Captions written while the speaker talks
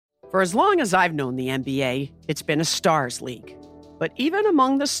For as long as I've known the NBA, it's been a stars league. But even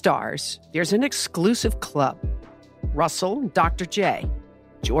among the stars, there's an exclusive club. Russell and Dr. J,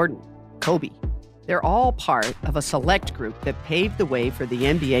 Jordan, Kobe. They're all part of a select group that paved the way for the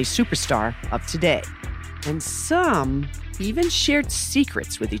NBA superstar of today. And some even shared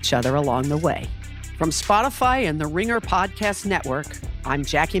secrets with each other along the way. From Spotify and the Ringer Podcast Network, I'm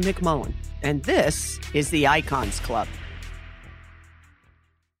Jackie McMullen, and this is the Icons Club.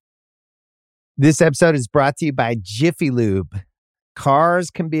 This episode is brought to you by Jiffy Lube.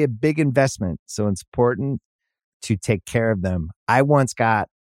 Cars can be a big investment, so it's important to take care of them. I once got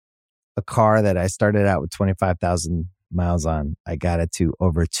a car that I started out with 25,000 miles on. I got it to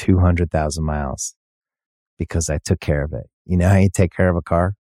over 200,000 miles because I took care of it. You know how you take care of a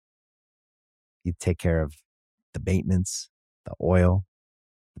car? You take care of the maintenance, the oil,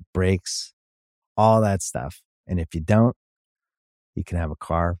 the brakes, all that stuff. And if you don't, you can have a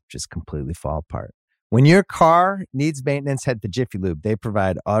car just completely fall apart. When your car needs maintenance, head to Jiffy Lube. They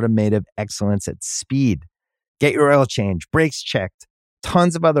provide automotive excellence at speed. Get your oil change, brakes checked,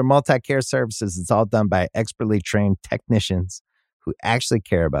 tons of other multi-care services. It's all done by expertly trained technicians who actually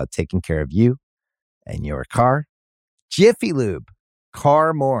care about taking care of you and your car. Jiffy Lube,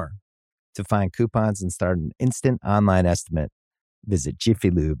 car more. To find coupons and start an instant online estimate, visit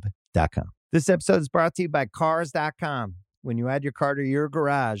jiffylube.com. This episode is brought to you by Cars.com. When you add your car to your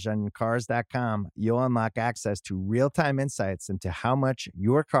garage on Cars.com, you'll unlock access to real-time insights into how much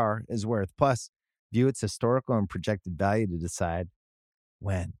your car is worth. Plus, view its historical and projected value to decide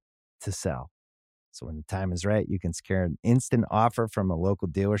when to sell. So when the time is right, you can secure an instant offer from a local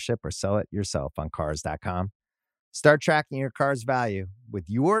dealership or sell it yourself on Cars.com. Start tracking your car's value with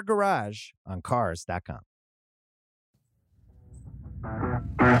your garage on Cars.com.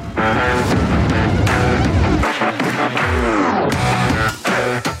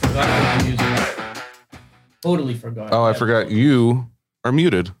 Totally forgot. Oh, I forgot you are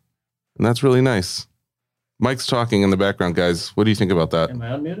muted. And that's really nice. Mike's talking in the background, guys. What do you think about that? Am I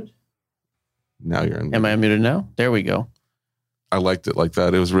unmuted? Now you're unmuted. Am I unmuted now? There we go. I liked it like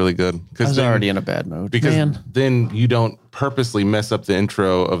that. It was really good. I was already in a bad mood. Because then you don't purposely mess up the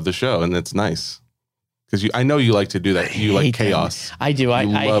intro of the show, and it's nice. Because I know you like to do that. You like chaos. I do. I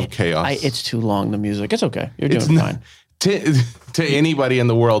love chaos. It's too long, the music. It's okay. You're doing fine. To anybody in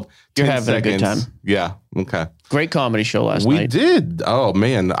the world, you're having a good time. Yeah. Okay. Great comedy show last night. We did. Oh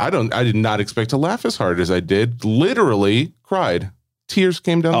man, I did not expect to laugh as hard as I did. Literally cried. Tears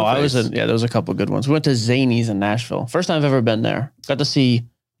came down. There was a couple of good ones. We went to Zanies in Nashville. First time I've ever been there. Got to see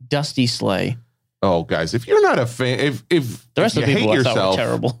Dusty Slay. Oh, guys, if you're not a fan, if the rest of the people I thought were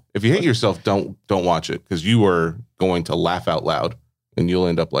terrible. If you hate yourself, don't watch it because you are going to laugh out loud and you'll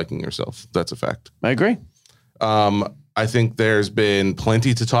end up liking yourself. That's a fact. I agree. I think there's been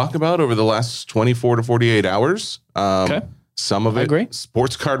plenty to talk about over the last 24 to 48 hours. Okay. Some of it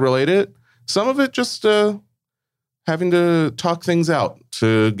sports card related. Some of it just having to talk things out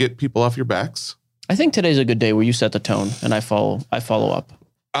to get people off your backs. I think today's a good day where you set the tone and I follow up.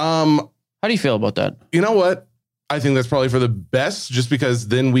 How do you feel about that? You know what? I think that's probably for the best, just because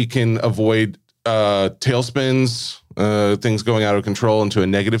then we can avoid tailspins, things going out of control into a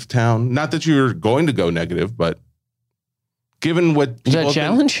negative town. Not that you're going to go negative, but given what is that a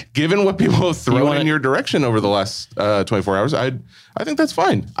challenge? Given what people have thrown in your direction over the last 24 hours, I think that's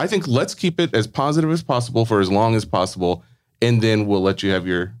fine. I think let's keep it as positive as possible for as long as possible, and then we'll let you have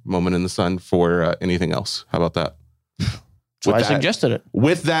your moment in the sun for anything else. How about that? So I suggested it.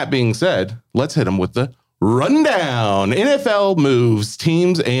 With that being said, let's hit them with the rundown. NFL moves,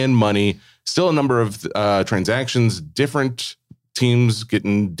 teams, and money. Still a number of transactions, different teams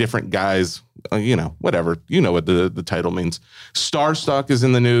getting different guys. Whatever. You know what the title means. Star stock is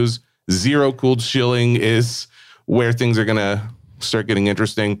in the news. Zero cooled shilling is where things are going to start getting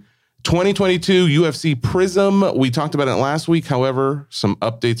interesting. 2022 UFC Prism. We talked about it last week. However, some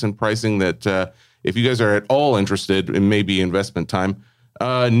updates and pricing that if you guys are at all interested, it may be investment time.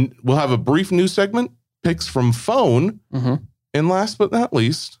 We'll have a brief news segment, picks from phone, and last but not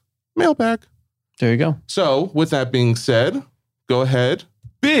least, mailbag. There you go. So with that being said, go ahead.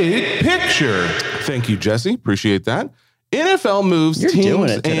 Big picture. Thank you, Jesse. Appreciate that. NFL moves,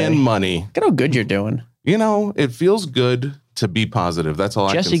 teams, and money. Look at how good you're doing. It feels good to be positive. That's all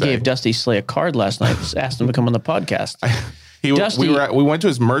I can say. Jesse gave Dusty Slay a card last night. Asked him to come on the podcast. We went to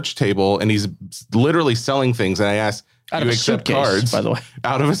his merch table and he's literally selling things. And I asked, "Do you accept cards?" By the way,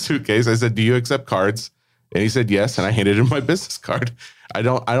 out of a suitcase. I said, "Do you accept cards?" And he said yes. And I handed him my business card.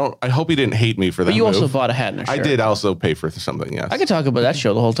 I hope he didn't hate me for that. But you also bought a hat and a shirt. I did also pay for something. Yes. I could talk about that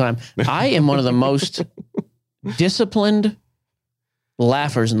show the whole time. I am one of the most disciplined,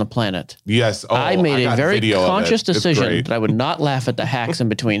 laughers in the planet. Yes. Oh, I made a got very video of conscious it. It's decision great. that I would not laugh at the hacks in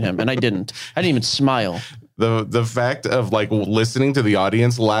between him, and I didn't. I didn't even smile. The fact of like listening to the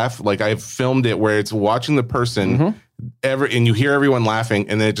audience laugh, like I've filmed it where it's watching the person and you hear everyone laughing,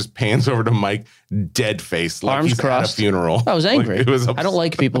 and then it just pans over to Mike, dead face, like Arms he's crossed. at a funeral. I was angry. Like, it was I don't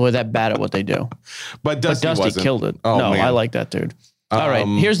like people who are that bad at what they do. But Dusty wasn't. killed it. Oh, no, man. I like that dude. All right,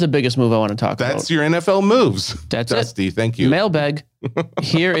 here's the biggest move I want to talk about. That's your NFL moves. That's Dusty. Thank you. Mailbag.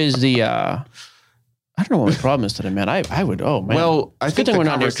 Here is the. I don't know what my problem is today, man. I would. Oh man. Well, I It's a think good thing the we're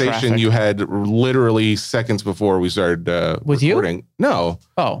not near conversation traffic. you had literally seconds before we started With you? recording. No.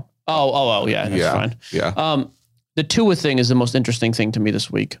 Oh, yeah. That's fine. Yeah. The Tua thing is the most interesting thing to me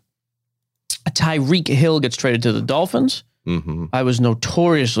this week. Tyreek Hill gets traded to the Dolphins. Mm-hmm. I was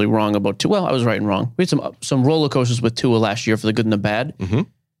notoriously wrong about Tua. Well, I was right and wrong. We had some roller coasters with Tua last year for the good and the bad. Mhm.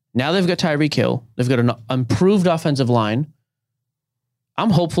 Now they've got Tyreek Hill. They've got an improved offensive line. I'm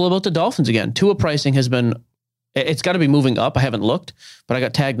hopeful about the Dolphins again. Tua pricing has been, it's got to be moving up. I haven't looked, but I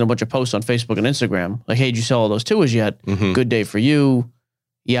got tagged in a bunch of posts on Facebook and Instagram. Like, hey, did you sell all those Tuas yet? Mhm. Good day for you.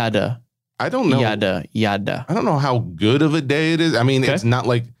 Yada, I don't know. yada, yada. I don't know how good of a day it is. I mean, Okay. it's not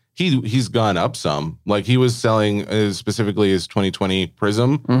like he's gone up some. Like he was selling specifically his 2020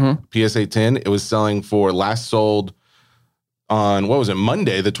 Prism Mm-hmm. PSA 10. It was selling for last sold on what was it,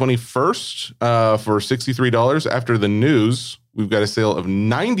 Monday, the 21st, for $63. After the news, we've got a sale of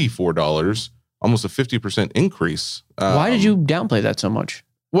 $94, almost a 50% increase. Why did you downplay that so much?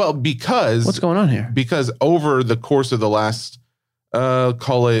 Well, because What's going on here? because over the course of the last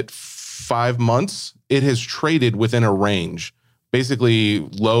call it 5 months, it has traded within a range. Basically,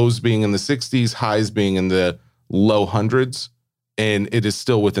 lows being in the 60s, highs being in the low hundreds, and it is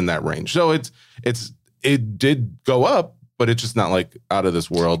still within that range. So it did go up, but it's just not like out of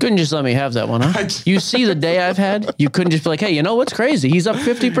this world. Couldn't just let me have that one, huh? You see the day I've had? You couldn't just be like, hey, you know what's crazy? He's up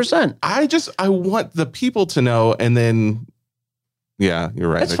 50%. I want the people to know, and then yeah, you're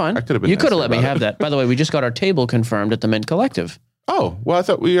right. That's fine. I could have been. You could have nicer let me about have it. that. By the way, we just got our table confirmed at the Mint Collective. Oh, well, I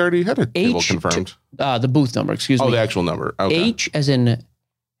thought we already had a table H2 confirmed. The booth number, excuse Oh, me. the actual number. Okay. H as in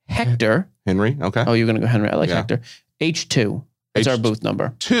Hector. Henry. Okay. Oh, you're going to go Henry. I like Yeah. Hector. H2 is our H2. booth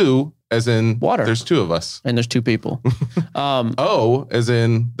number. 2 as in Water. There's 2 of us. And there's 2 people. O as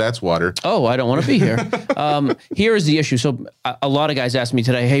in that's water. Oh, I don't want to be here. Here is the issue. So a lot of guys asked me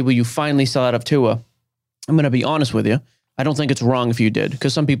today, hey, will you finally sell out of Tua? I'm going to be honest with you. I don't think it's wrong if you did,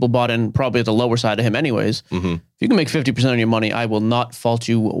 because some people bought in probably at the lower side of him anyways. Mm-hmm. If you can make 50% of your money, I will not fault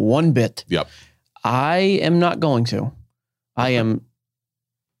you one bit. Yep. I am not going to.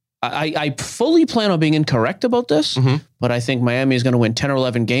 I fully plan on being incorrect about this, Mhm. but I think Miami is going to win 10 or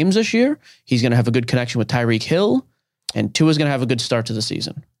 11 games this year. He's going to have a good connection with Tyreek Hill, and Tua's going to have a good start to the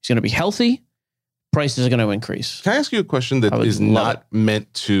season. He's going to be healthy. Prices are going to increase. Can I ask you a question that I would is love not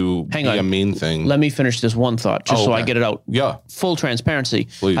meant to Hang be on. a mean thing? Let me finish this one thought, just Oh, so I okay. get it out. Yeah, Full transparency.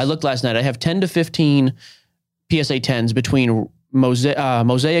 please. I looked last night. I have 10 to 15 PSA 10s between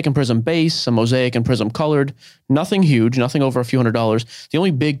Mosaic and Prism base, some Mosaic and Prism colored. Nothing huge, nothing over a few $100s. The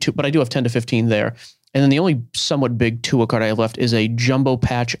only big two, but I do have 10 to 15 there. And then the only somewhat big Tua card I have left is a Jumbo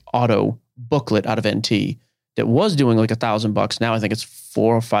Patch Auto booklet out of NT that was doing like $1,000. Now I think it's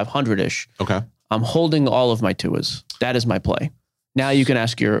 400 or 500-ish. Okay. I'm holding all of my Tuas. That is my play. Now you can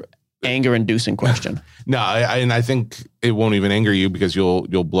ask your anger-inducing question. No, and I think it won't even anger you because you'll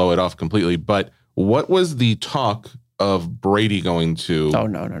blow it off completely. But what was the talk of Brady going to? Oh,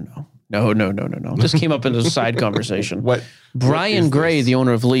 no. This came up in a side conversation. What? Brian is Gray, this? the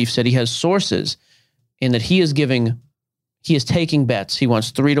owner of Leaf, said he has sources in that he is taking bets. He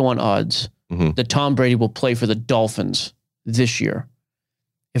wants 3-1 odds Mhm. that Tom Brady will play for the Dolphins this year.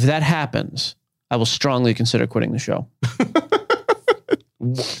 If that happens, I will strongly consider quitting the show.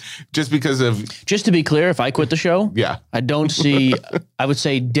 Just because of Just to be clear, if I quit the show, yeah. I don't see, I would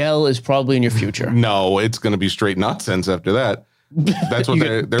say Dell is probably in your future. No, it's going to be straight nonsense after that. That's what You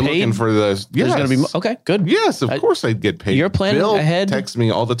they're get paid? looking for. There's There's going to be, okay, good. Yes, of I- course I'd get paid. You're planning Bill ahead? texts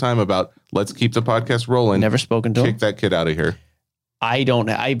me all the time about let's keep the podcast rolling. Never spoken to him. Kick that kid out of here.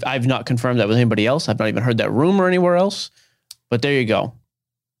 I've not confirmed that with anybody else. I've not even heard that rumor anywhere else. But there you go.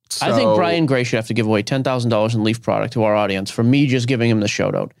 I think So- Brian Gray should have to give away $10,000 in Leaf product to our audience for me just giving him the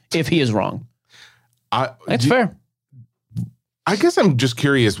shout out if he is wrong. That's fair. I guess I'm just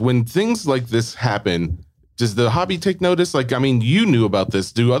curious when things like this happen. Does the hobby take notice? Like, I mean, you knew about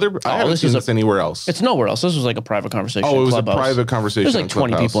this. I haven't this seen is this anywhere else. It's nowhere else. This was like a private conversation. Oh, it was Clubhouse. a private conversation. There's like on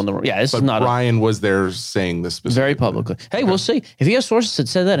 20 Clubhouse. people in the room. Yeah, this But is not Brian was there saying this specifically. very publicly. Hey, we'll see. If he has sources that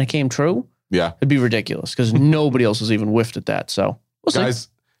said that and it came true, Yeah. it'd be ridiculous because nobody else has even whiffed at that. So we'll see. Guys,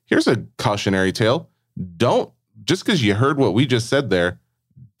 here's a cautionary tale. Don't just because you heard what we just said there,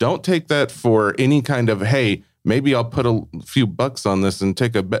 don't take that for any kind of, hey, maybe I'll put a few bucks on this and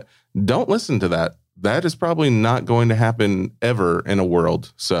take a bet. Don't listen to that. That is probably not going to happen ever in a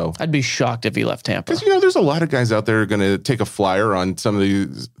world. So I'd be shocked if he left Tampa. because, there's a lot of guys out there who are going to take a flyer on some of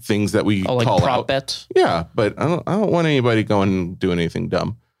these things that we like call prop out. bets. Yeah, but I don't want anybody going and doing anything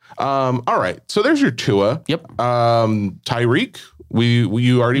dumb. All right. So there's your Tua. Yep. Tyreek,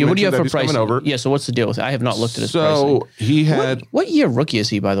 you already What do you mentioned have that for he's price? coming over. Yeah. So what's the deal with it? I have not looked at his pricing. So he had... What year rookie is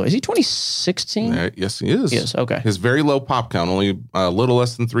he, by the way? Is he 2016? Yes, he is. Yes. Okay. His very low pop count, only a little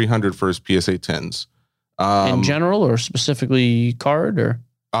less than 300 for his PSA 10s. In general or specifically card or?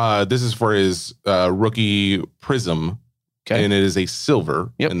 This is for his rookie Prism, Okay. and it is a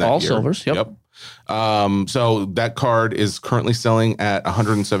silver. Yep, in that all year. silvers, yep. So that card is currently selling at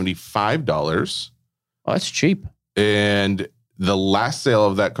 $175, Oh, that's cheap. and the last sale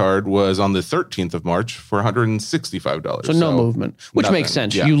of that card was on the 13th of March for $165. So no movement, which nothing. makes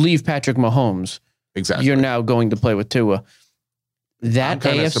sense. Yeah. You leave Patrick Mahomes, Exactly. you're now going to play with Tua. I'm That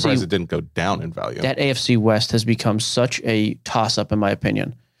kind of surprised AFC, it didn't go down in value. that AFC West has become such a toss-up, in my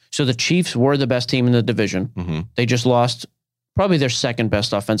opinion. So the Chiefs were the best team in the division. Mhm. They just lost probably their second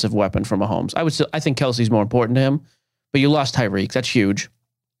best offensive weapon from Mahomes. I think Kelsey's more important to him, but you lost Tyreek. That's huge.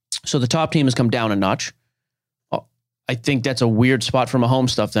 So the top team has come down a notch. I think that's a weird spot for Mahomes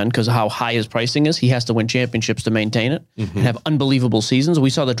stuff then, because of how high his pricing is. He has to win championships to maintain it and have unbelievable seasons. We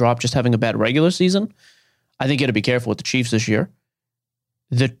saw the drop just having a bad regular season. I think you got to be careful with the Chiefs this year.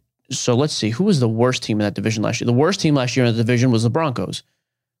 So let's see. Who was the worst team in that division last year? The worst team last year in the division was the Broncos.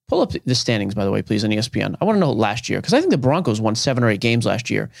 Pull up the standings, by the way, please, on ESPN. I want to know last year, because I think the Broncos won 7 or 8 games last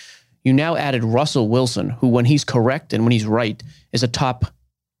year. You now added Russell Wilson, who, when he's correct and when he's right, is a top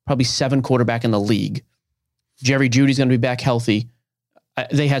probably 7 quarterback in the league. Jerry Jeudy's going to be back healthy.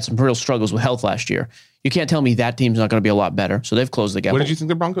 They had some real struggles with health last year. You can't tell me that team's not going to be a lot better. So they've closed the gap. What did you think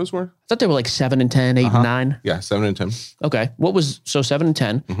the Broncos were? I thought they were like 7-10, 8-9. Yeah, 7 and 10. Okay.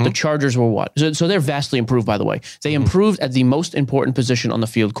 7-10. The Chargers were what? So they're vastly improved, by the way. They improved at the most important position on the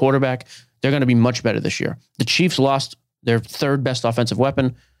field, quarterback. They're going to be much better this year. The Chiefs lost their third best offensive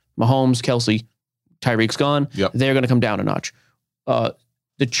weapon. Mahomes, Kelsey, Tyreek's gone. Yep. They're going to come down a notch.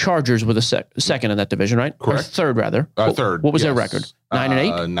 The Chargers were the second in that division, right? Correct. Or third, rather. Third. What was their yes. record?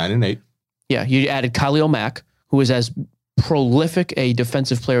 9-8? 9 and 8. Yeah. You added Khalil Mack, who is as prolific a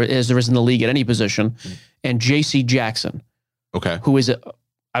defensive player as there is in the league at any position, and J.C. Jackson, Okay. who is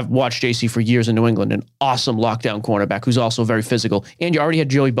I've watched JC for years in New England, an awesome lockdown cornerback who's also very physical. And you already had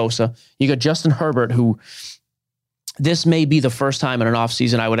Joey Bosa. You got Justin Herbert, who this may be the first time in an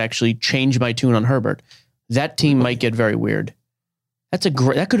offseason I would actually change my tune on Herbert. That team might get very weird. That's a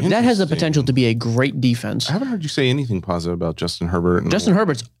great, that has the potential to be a great defense. I haven't heard you say anything positive about Justin Herbert. Justin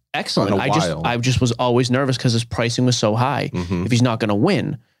Herbert's excellent. In a while. I just was always nervous because his pricing was so high Mhm. if he's not going to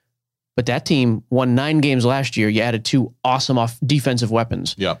win. But that team won 9 games last year. You added 2 awesome defensive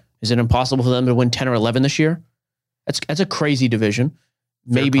weapons. Yeah. Is it impossible for them to win 10 or 11 this year? That's a crazy division.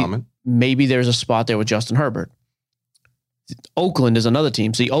 Fair comment. Maybe there's a spot there with Justin Herbert. Oakland is another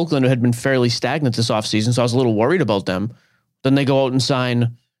team. See, Oakland had been fairly stagnant this offseason, so I was a little worried about them. Then they go out and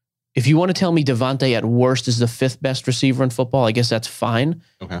sign. If you want to tell me Devontae at worst is the 5th best receiver in football, I guess that's fine.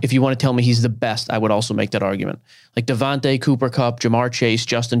 Okay. If you want to tell me he's the best, I would also make that argument. Like Devontae, Cooper Kupp, Jamar Chase,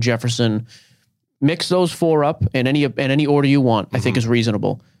 Justin Jefferson, mix those 4 up in any order you want, I think is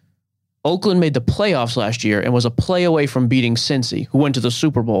reasonable. Oakland made the playoffs last year and was a play away from beating Cincy, who went to the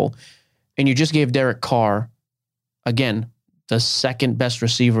Super Bowl. And you just gave Derek Carr, again, the 2nd best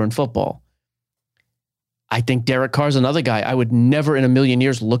receiver in football. I think Derek Carr's another guy. I would never in a million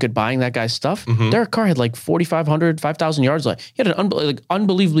years look at buying that guy's stuff. Mhm. Derek Carr had like 4,500, 5,000 yards. He had an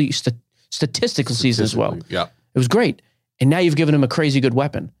unbelievably statistical season as well. Yeah. It was great. And now you've given him a crazy good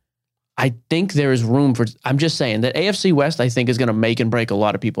weapon. I think there is room for, I'm just saying that AFC West, I think, is going to make and break a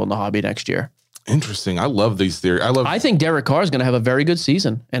lot of people in the hobby next year. Interesting. I love these theories. I think Derek Carr is going to have a very good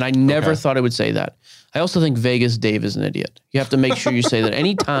season. And I never thought I would say that. I also think Vegas Dave is an idiot. You have to make sure you say that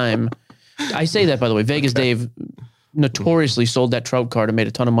anytime. I say that, by the way. Vegas Dave notoriously sold that Trout card and made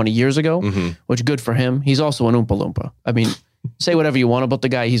a ton of money years ago, which good for him. He's also an Oompa Loompa. I mean, say whatever you want about the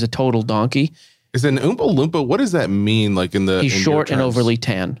guy. He's a total donkey. Is an Oompa Loompa, what does that mean? Like He's in your short and terms? overly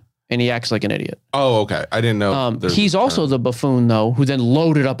tan, and he acts like an idiot. Oh, okay. I didn't know. He's also the buffoon, though, who then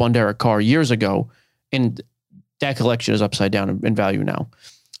loaded up on Derek Carr years ago, and that collection is upside down in value now.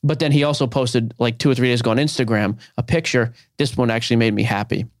 But then he also posted like 2 or 3 days ago on Instagram a picture. This one actually made me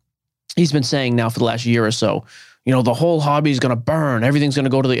happy. He's been saying now for the last year or so, the whole hobby is going to burn. Everything's going to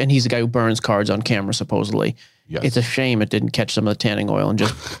go to and he's the guy who burns cards on camera, supposedly. Yes. It's a shame it didn't catch some of the tanning oil and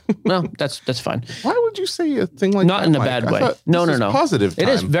just, well, that's fine. Why would you say a thing like Not that? in a Mike? bad I way. thought No. this is positive It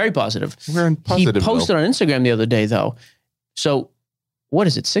is time. very positive. We're in positive. He posted on Instagram the other day, though. So, what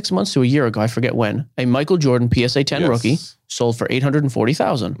is it? 6 months to a year ago, I forget when. A Michael Jordan PSA 10 rookie sold for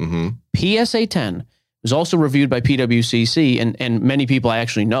 $840,000. Mm-hmm. PSA 10 was also reviewed by PWCC and many people I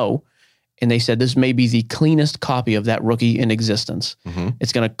actually know. And they said this may be the cleanest copy of that rookie in existence. Mm-hmm.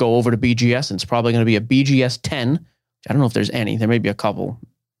 It's going to go over to BGS, and it's probably going to be a BGS 10. I don't know if there's any. There may be a couple,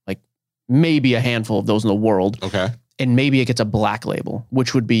 like maybe a handful of those in the world. Okay. And maybe it gets a black label,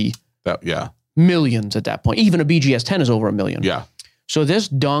 which would be Yeah. millions at that point. Even a BGS 10 is over $1 million. Yeah. So this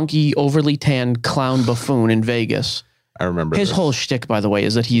donkey, overly tanned clown buffoon in Vegas, I remember his this. whole shtick, by the way,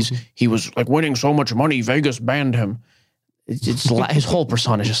 is that he was like winning so much money, Vegas banned him. His whole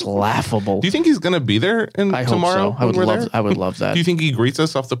persona is just laughable. Do you think he's going to be there I hope tomorrow? so. I would when we're love. there? I would love that. Do you think he greets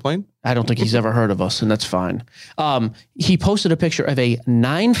us off the plane? I don't think he's ever heard of us, and that's fine. He posted a picture of a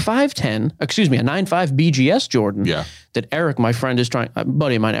 9.5 BGS Jordan Yeah. that Eric, my friend, is trying. A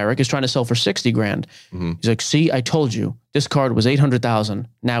buddy of mine, Eric, is trying to sell for $60,000. Mm-hmm. He's like, "See, I told you this card was $800,000.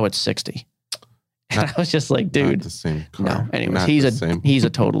 Now it's $60." And I was just like, Not "Dude, the same car. no." Anyways, Not he's the a same. he's a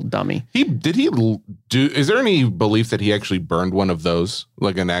total dummy. Is there any belief that he actually burned one of those,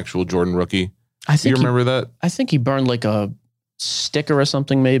 like an actual Jordan rookie? I Do you think remember that? I think he burned like a sticker or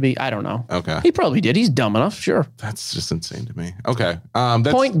something. Maybe I don't know. Okay. He probably did. He's dumb enough. Sure. That's just insane to me. Okay.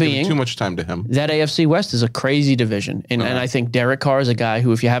 That's Point giving being- too much time to him. That AFC West is a crazy division. And I think Derek Carr is a guy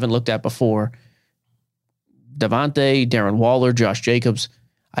who, if you haven't looked at before, Devontae, Darren Waller, Josh Jacobs,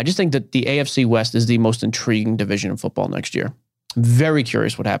 I just think that the AFC West is the most intriguing division of football next year. I'm very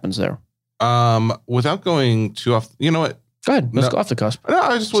curious what happens there. Without going too off, you know what? Go ahead. Let's No. go off the cusp.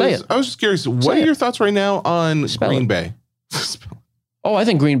 No, Say it. I was just curious. What Say are it. your thoughts right now on Spell Green it. Bay? Oh, I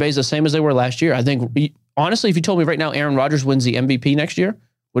think Green Bay is the same as they were last year. I think, honestly, if you told me right now Aaron Rodgers wins the MVP next year,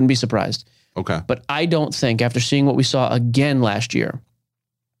 wouldn't be surprised. Okay. But I don't think, after seeing what we saw again last year,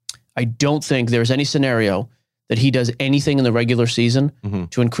 I don't think there's any scenario that he does anything in the regular season Mhm.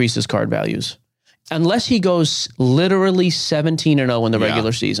 to increase his card values. Unless he goes literally 17-0 in the Yeah.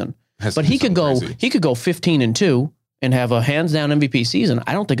 regular season. Has to But be he could something go crazy. he could go 15-2 and have a hands down MVP season.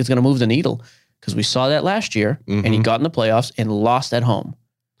 I don't think it's going to move the needle because we saw that last year and he Mhm. got in the playoffs and lost at home.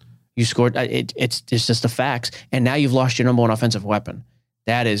 You scored it's just the facts, and now you've lost your number one offensive weapon.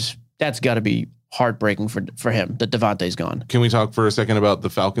 That's got to be heartbreaking for him that Devontae's gone. Can we talk for a second about the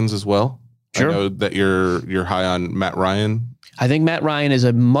Falcons as well? Sure. I know that you're high on Matt Ryan. I think Matt Ryan is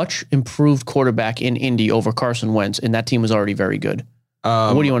a much improved quarterback in Indy over Carson Wentz, and that team was already very good.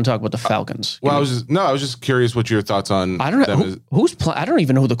 What do you want to talk about the Falcons? Well, I was just curious what your thoughts on I don't know them I don't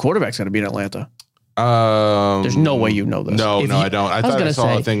even know who the quarterback's going to be in Atlanta. There's no way you know this. No, If I don't. I was thought I gonna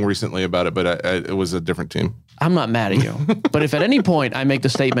saw say- a thing recently about it, but it was a different team. I'm not mad at you, but if at any point I make the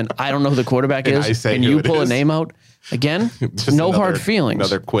statement I don't know who the quarterback And is, I say and who you it pull a is. name out again, Just no another- hard feelings.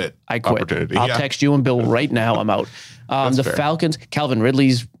 Another quit. I quit. Opportunity. I'll Yeah. text you and Bill right now. I'm out. That's The fair. Falcons, Calvin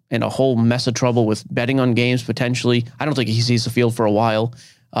Ridley's in a whole mess of trouble with betting on games potentially. I don't think he sees the field for a while.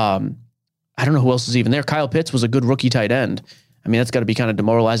 I don't know who else is even there. Kyle Pitts was a good rookie tight end. I mean, that's got to be kind of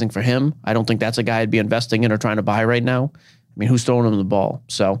demoralizing for him. I don't think that's a guy I'd be investing in or trying to buy right now. I mean, who's throwing him the ball?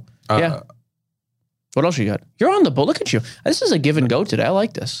 So, yeah. What else you got? You're on the ball. Look at you. This is a give and go today. I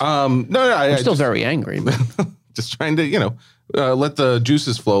like this. I'm I'm still very angry. But just trying to, let the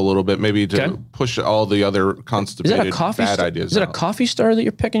juices flow a little bit, maybe to Okay. push all the other is that constipated a coffee? bad ideas Is it a out. coffee stir that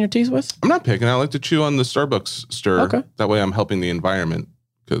you're picking your teeth with? I'm not picking. I like to chew on the Starbucks stir. Okay. That way I'm helping the environment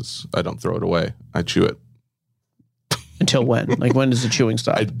because I don't throw it away. I chew it. Until when? Like, when does the chewing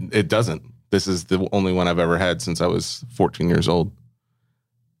stop? It doesn't. This is the only one I've ever had since I was 14 years old.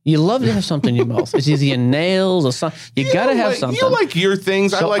 You love to have something in your mouth. It's either your nails or something. You got to have something. You like your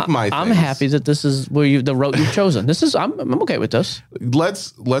things. I So like my things. I'm happy that this is where the route you've chosen. I'm okay with this.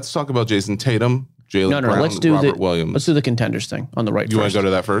 Let's talk about Jason Tatum, Jalen Brown, Let's do Robert Williams. Let's do the contenders thing on the right. You want first. to go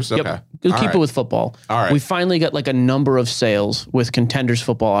to that first? Yep. Okay. We'll All keep right. it with football. All right. We finally got like a number of sales with contenders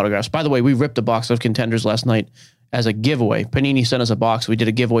football autographs. By the way, we ripped a box of contenders last night as a giveaway. Panini sent us a box. We did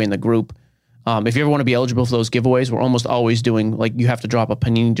a giveaway in the group. If you ever want to be eligible for those giveaways, we're almost always doing like you have to drop a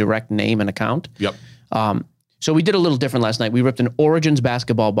Panini Direct name and account. Yep. So we did a little different last night. We ripped an Origins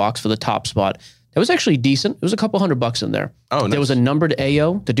basketball box for the top spot. That was actually decent. It was a couple $100 in there. Oh, nice. There was a numbered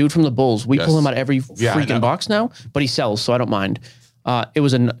AO, the dude from the Bulls. We Yes. pull him out every Yeah, I know. freaking box now, but he sells, so I don't mind. It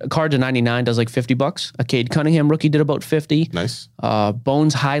was a card to 99, does like $50. A Cade Cunningham rookie did about 50. Nice.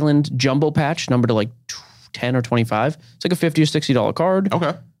 Bones Highland jumbo patch, numbered to like 10 or 25. It's like a $50 or $60 card. Okay.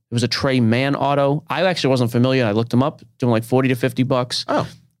 It was a Trey Mann auto. I actually wasn't familiar. I looked him up, doing like 40 to $50. Oh.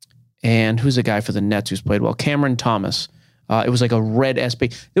 And who's the guy for the Nets who's played well? Cameron Thomas. It was like a red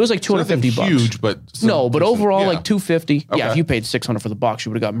SB. It was like $250 bucks. Huge, but no, but overall yeah. like $250. Okay. Yeah, if you paid $600 for the box,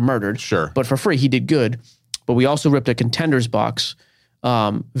 you would have got murdered. Sure. But for free, he did good. But we also ripped a Contenders box.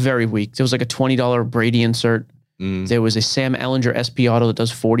 Very weak. There was like a $20 Brady insert. There was a Sam Ellinger SP Auto that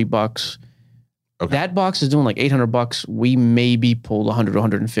does $40. Okay. That box is doing like $800. We maybe pulled 100 to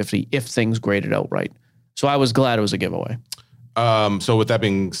 150 if things graded out right. So I was glad it was a giveaway. So with that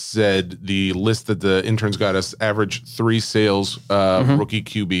being said, the list that the interns got us average 3 sales, rookie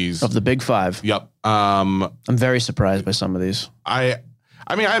QBs Of the big 5. Yep. I'm very surprised by some of these.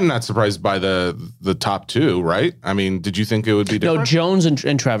 I mean, I'm not surprised by the top 2, right? I mean, did you think it would be different? No, Jones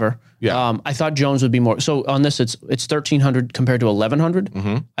and Trevor. Yeah. I thought Jones would be more. So on this, it's 1,300 compared to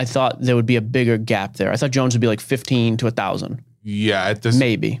 1,100. I thought there would be a bigger gap there. I thought Jones would be like 15 to 1,000. Yeah. At this,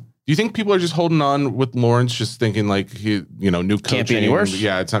 Maybe. Do you think people are just holding on with Lawrence, just thinking like he, new coaching? Can't be any worse.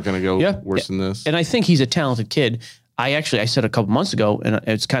 Yeah, it's not going to go worse than this. And I think he's a talented kid. I said a couple months ago, and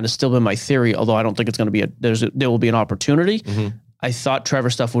it's kind of still been my theory, although I don't think it's going to be there will be an opportunity. I thought Trevor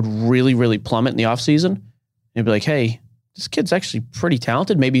stuff would really, really plummet in the offseason. He'd be like, hey, this kid's actually pretty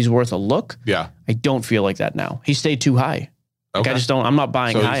talented. Maybe he's worth a look. Yeah. I don't feel like that now. He stayed too high. Like Okay. I'm not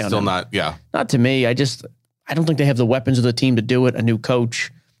buying So high he's on still him. not, yeah. Not to me. I don't think they have the weapons of the team to do it. A new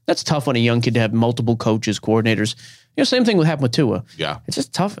coach. That's tough on a young kid to have multiple coaches, coordinators. Same thing would happen with Tua. Yeah. It's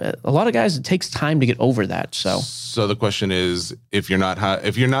just tough. A lot of guys, it takes time to get over that. So the question is, if you're not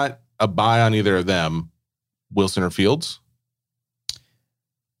a buy on either of them, Wilson or Fields?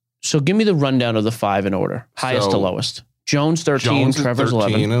 So give me the rundown of the 5 in order, highest to lowest. Jones 13, Jones Trevor's at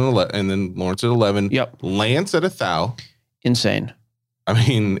 13 11. and then Lawrence at 11. Yep, Lance at 1,000. insane. I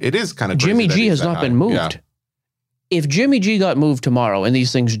mean, it is kind of Jimmy G has not been moved. Yeah. If Jimmy G got moved tomorrow and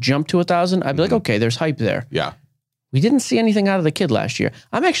these things jump to 1,000, I'd be like, okay, there's hype there. Yeah. We didn't see anything out of the kid last year.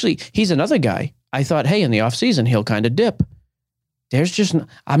 He's another guy. I thought, hey, in the offseason, he'll kind of dip.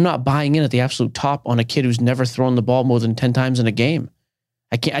 I'm not buying in at the absolute top on a kid who's never thrown the ball more than 10 times in a game.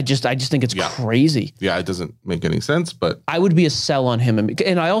 I just think it's crazy. Yeah, it doesn't make any sense, but I would be a sell on him.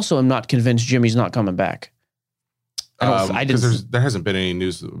 And I also am not convinced Jimmy's not coming back. there hasn't been any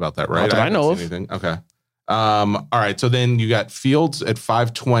news about that, right? Not that I know haven't of. seen anything. Okay. All right. So then you got Fields at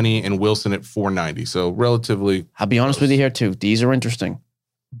 520 and Wilson at 490. So relatively. I'll be honest with you here too. These are interesting.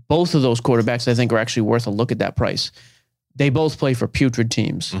 Both of those quarterbacks, I think, are actually worth a look at that price. They both play for putrid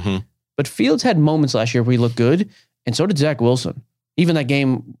teams. But Fields had moments last year where he looked good, and so did Zach Wilson. Even that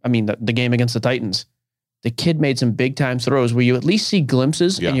game, the game against the Titans, the kid made some big time throws where you at least see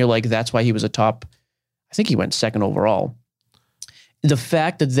glimpses and you're like, that's why he was a top. I think he went 2nd overall. The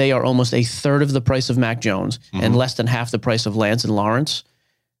fact that they are almost a third of the price of Mac Jones and less than half the price of Lance and Lawrence,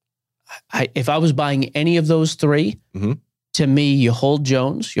 if I was buying any of those 3, to me, you hold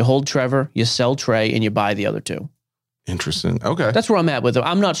Jones, you hold Trevor, you sell Trey, and you buy the other 2. Interesting. Okay. That's where I'm at with it.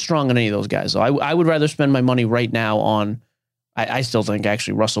 I'm not strong on any of those guys. So I would rather spend my money right now on. I still think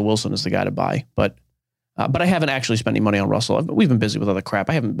actually Russell Wilson is the guy to buy, but I haven't actually spent any money on Russell. We've been busy with other crap.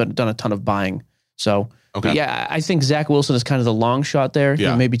 I haven't done a ton of buying. So yeah, I think Zach Wilson is kind of the long shot there.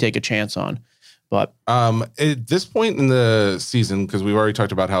 Yeah. Maybe take a chance on. But at this point in the season, because we've already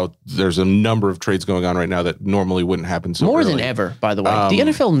talked about how there's a number of trades going on right now that normally wouldn't happen so more early. than ever, by the way, the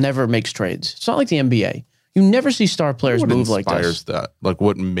NFL never makes trades. It's not like the NBA. You never see star players move like this. What inspires that? Like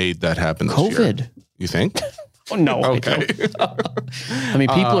what made that happen this year? COVID. You think? Oh, no. Okay.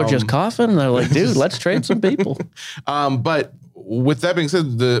 People are just coughing. And they're like, dude, let's trade some people. But with that being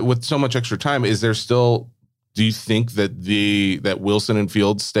said, with so much extra time, is there still? Do you think that Wilson and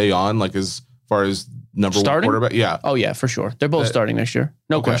Fields stay on, like as far as number Starting? one quarterback? Yeah. Oh yeah, for sure. They're both starting next year.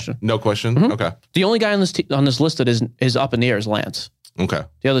 No question. No question. Okay. The only guy on this list that is up in the air is Lance. Okay.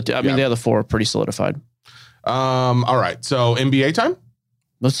 The other two, the other 4 are pretty solidified. All right. So NBA time.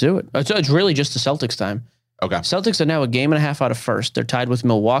 Let's do it. It's really just the Celtics time. Okay. Celtics are now a game and a half out of first. They're tied with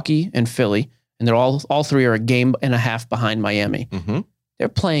Milwaukee and Philly, and they're all 3 are a game and a half behind Miami. They're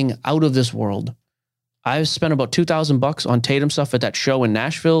playing out of this world. I spent about $2,000 on Tatum stuff at that show in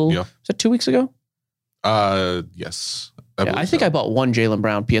Nashville. Yeah. Was that 2 weeks ago? Yes. I think I bought one Jaylen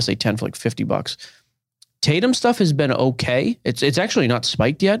Brown PSA 10 for like $50. Tatum stuff has been okay. It's actually not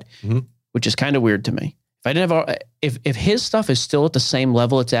spiked yet, which is kind of weird to me. If I didn't have if his stuff is still at the same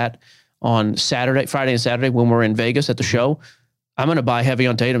level it's at on Friday and Saturday when we're in Vegas at the show, I'm going to buy heavy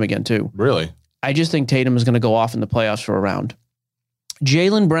on Tatum again too. Really? I just think Tatum is going to go off in the playoffs for a round.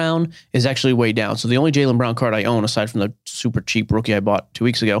 Jaylen Brown is actually way down. So the only Jaylen Brown card I own, aside from the super cheap rookie I bought 2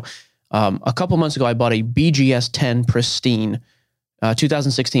 weeks ago, a couple months ago, I bought a BGS 10 Pristine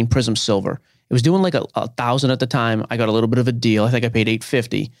 2016 Prism Silver. It was doing like $1,000 at the time. I got a little bit of a deal. I think I paid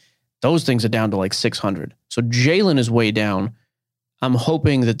 $850. Those things are down to like 600. So Jalen is way down. I'm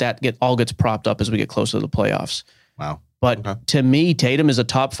hoping that all gets propped up as we get closer to the playoffs. Wow. But to me, Tatum is a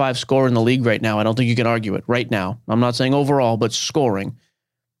top 5 scorer in the league right now. I don't think you can argue it right now. I'm not saying overall, but scoring.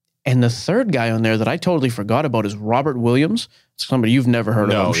 And the third guy on there that I totally forgot about is Robert Williams. It's somebody you've never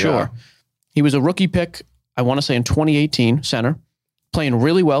heard of, I'm sure. He was a rookie pick, I want to say in 2018, center, playing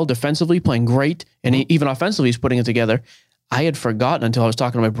really well defensively, playing great, and even offensively, he's putting it together. I had forgotten until I was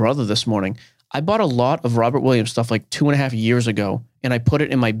talking to my brother this morning. I bought a lot of Robert Williams stuff like 2.5 years ago, and I put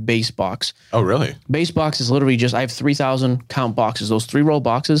it in my base box. Oh, really? Base box is literally just, I have 3,000 count boxes, those 3-row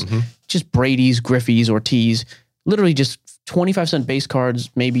boxes, just Brady's, Griffey's, Ortiz, literally just 25-cent base cards,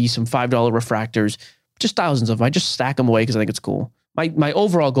 maybe some $5 refractors, just thousands of them. I just stack them away because I think it's cool. My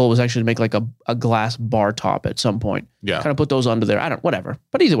overall goal was actually to make like a glass bar top at some point. Yeah. Kind of put those under there. Whatever.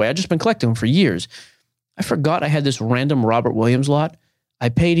 But either way, I've just been collecting them for years. I forgot I had this random Robert Williams lot. I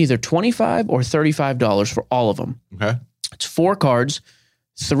paid either $25 or $35 for all of them. Okay. It's 4 cards,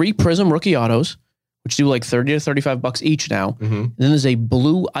 3 Prism rookie autos, which do like $30 to $35 each now. And then there's a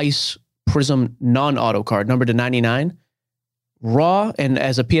blue ice Prism non-auto card, numbered to 99. Raw and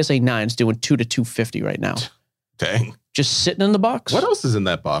as a PSA 9, it's doing $2 to $250 right now. Dang. Just sitting in the box. What else is in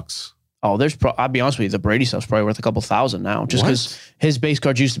that box? Oh, I'll be honest with you, the Brady stuff's probably worth a couple thousand now. Just because his base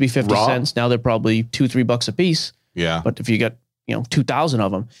cards used to be 50 cents. Now they're probably $2-3 a piece. Yeah. But if you get 2,000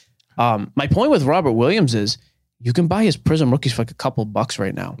 of them. My point with Robert Williams is you can buy his Prism rookies for like a couple bucks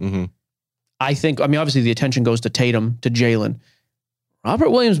right now. I think, obviously the attention goes to Tatum, to Jalen. Robert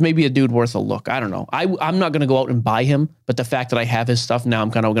Williams may be a dude worth a look. I don't know. I'm not going to go out and buy him, but the fact that I have his stuff now, I'm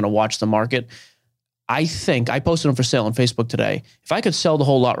kind of going to watch the market. I think I posted him for sale on Facebook today. If I could sell the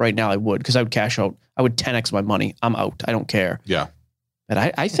whole lot right now, I would, because I would cash out. I would 10x my money. I'm out. I don't care. Yeah.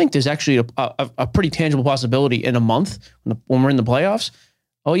 But I think there's actually a pretty tangible possibility in a month when we're in the playoffs.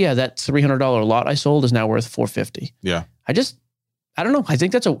 Oh yeah, that $300 lot I sold is now worth $450. Yeah. I don't know. I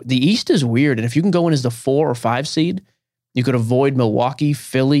think the East is weird. And if you can go in as the 4 or 5 seed, you could avoid Milwaukee,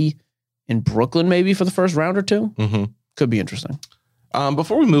 Philly, and Brooklyn maybe for the first round or two. Could be interesting.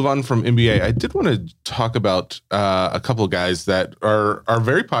 Before we move on from NBA, I did want to talk about a couple of guys that are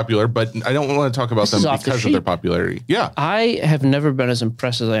very popular, but I don't want to talk about them because of their popularity. Yeah. I have never been as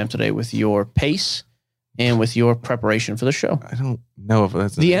impressed as I am today with your pace and with your preparation for the show. I don't know if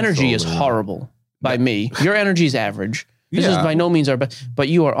that's the energy is horrible by me. Your energy is average. This is by no means our best, but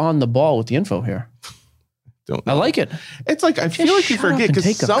you are on the ball with the info here. I like it. It's like I feel like you forget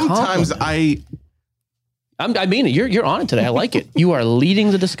because sometimes I mean it. You're on it today. I like it. You are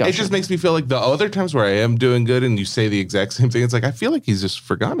leading the discussion. It just makes me feel like the other times where I am doing good and you say the exact same thing, it's like I feel like he's just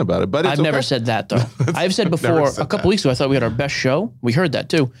forgotten about it. But I've never said that though. I've said before a couple weeks ago I thought we had our best show. We heard that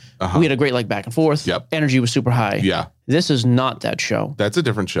too. We had a great back and forth. Yep. Energy was super high. Yeah. This is not that show. That's a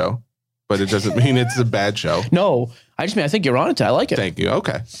different show, but it doesn't mean it's a bad show. No, I just mean I think you're on it today. I like it. Thank you.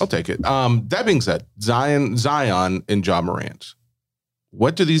 Okay, I'll take it. That being said, Zion and Ja Morant.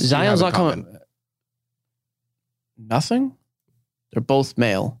 What do these Zion's have in not common? coming. Nothing. They're both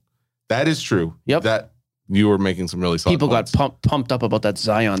male. That is true. Yep. That you were making some really solid people points. got pumped up about that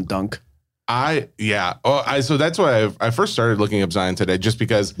Zion dunk. So that's why I first started looking up Zion today, just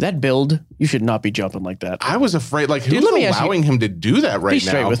because that build, you should not be jumping like that. I was afraid, like, Dude, who's let me ask allowing him to do that right now? Be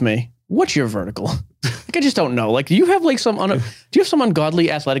straight with me. What's your vertical? Like, I just don't know. Like, do you have like do you have some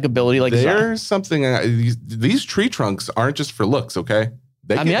ungodly athletic ability like Zion? There's something. These tree trunks aren't just for looks, okay?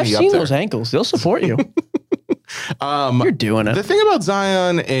 I've seen those ankles. They'll support you. You're doing it. The thing about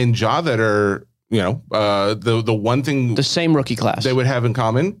Zion and Ja that are, the one thing the same rookie class they would have in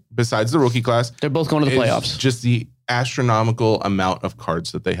common, besides the rookie class, they're both going to the playoffs. Just the astronomical amount of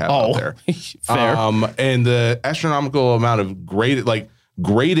cards that they have out there. Fair. And the astronomical amount of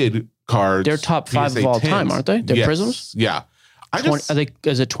graded cards. They're top 5 of all time, aren't they? They're Prisms? Yeah.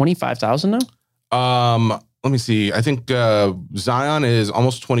 Is it 25,000 now? Let me see. I think Zion is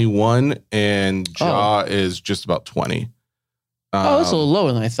almost 21 and Ja is just about 20. That's a little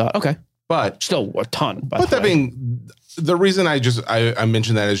lower than I thought. Okay. But still a ton. But that being, the reason I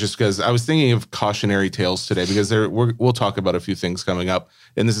mentioned that is just because I was thinking of cautionary tales today, because we'll talk about a few things coming up,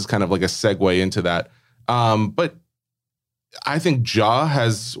 and this is kind of like a segue into that. But I think Ja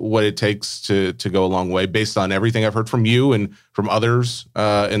has what it takes to go a long way, based on everything I've heard from you and from others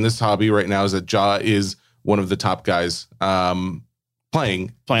in this hobby right now, is that Ja is one of the top guys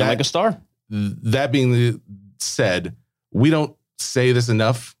playing like a star. That being said, we don't say this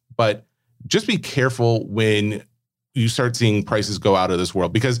enough, but just be careful when you start seeing prices go out of this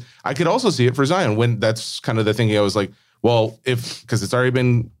world, because I could also see it for Zion when that's kind of the thing. I was like, Well, because it's already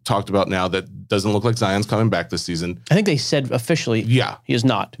been talked about now that doesn't look like Zion's coming back this season. I think they said officially he is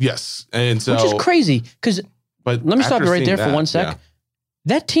not. Yes. And so, which is crazy because let me stop you right there for 1 sec. Yeah.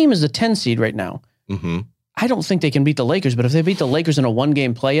 That team is the 10 seed right now. Mm-hmm. I don't think they can beat the Lakers, but if they beat the Lakers in a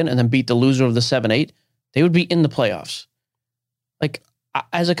 1-game play-in and then beat the loser of the 7-8, they would be in the playoffs. Like,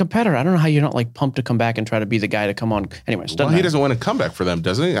 as a competitor, I don't know how you're not like pumped to come back and try to be the guy to come on. Anyways, well, he doesn't want to come back for them,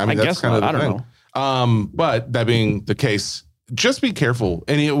 doesn't he? I mean, that's kind of the thing. I don't know. But that being the case, just be careful.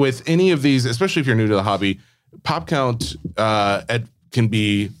 With any of these, especially if you're new to the hobby, pop count can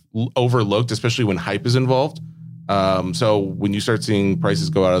be overlooked, especially when hype is involved. So when you start seeing prices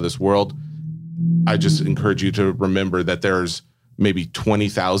go out of this world, I just encourage you to remember that there's maybe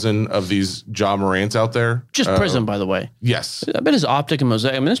 20,000 of these Ja Morants out there. Just Prism, by the way. Yes. I bet his Optic and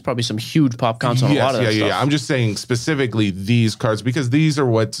Mosaic. I mean, there's probably some huge pop counts on a lot of that stuff. Yeah. I'm just saying specifically these cards because these are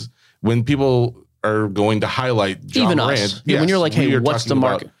when people are going to highlight Ja Even Morant. Us. Yes, when you're like, hey, what's the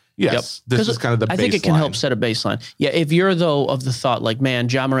market? Yes, this is kind of the baseline. I think it can help set a baseline. Yeah, if you're, though, of the thought, like, man,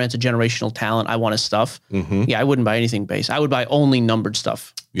 Ja Morant's a generational talent, I want his stuff. Mm-hmm. Yeah, I wouldn't buy anything base. I would buy only numbered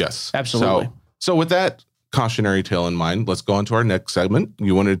stuff. Yes. Absolutely. So with that cautionary tale in mind, let's go on to our next segment.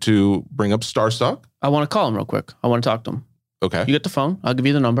 You wanted to bring up Starstock? I want to call him real quick. I want to talk to him. Okay. You get the phone. I'll give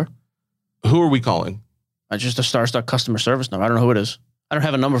you the number. Who are we calling? Just a Starstock customer service number. I don't know who it is. I don't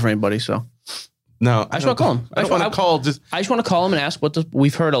have a number for anybody, so... No, I just want to call him. I just want to call. I just want to call him and ask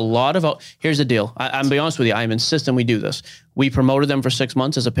we've heard a lot about. Here's the deal. I'm be honest with you. I'm insistent we do this. We promoted them for 6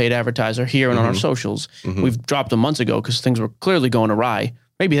 months as a paid advertiser here and on our socials. Mm-hmm. We've dropped them months ago because things were clearly going awry.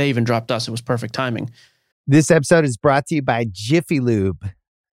 Maybe they even dropped us. It was perfect timing. This episode is brought to you by Jiffy Lube.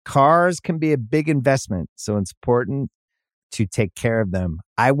 Cars can be a big investment, so it's important to take care of them.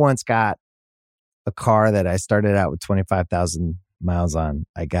 I once got a car that I started out with 25,000 miles on.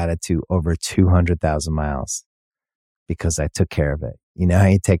 I got it to over 200,000 miles because I took care of it. You know how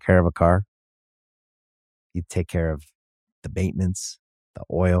you take care of a car? You take care of the maintenance, the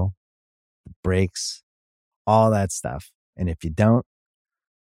oil, the brakes, all that stuff. And if you don't,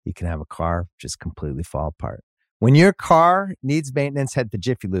 you can have a car just completely fall apart. When your car needs maintenance, head to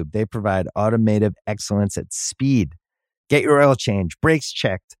Jiffy Lube. They provide automotive excellence at speed. Get your oil change, brakes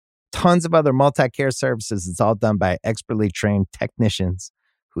checked, tons of other multi-care services. It's all done by expertly trained technicians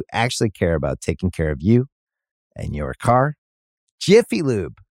who actually care about taking care of you and your car. Jiffy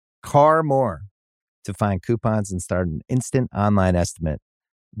Lube, car more. To find coupons and start an instant online estimate,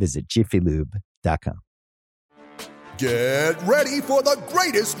 visit jiffylube.com. Get ready for the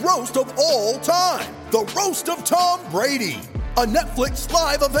greatest roast of all time, the Roast of Tom Brady, a Netflix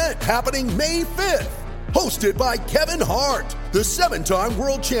live event happening May 5th. Hosted by Kevin Hart, the 7-time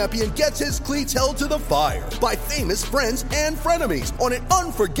world champion gets his cleats held to the fire by famous friends and frenemies on an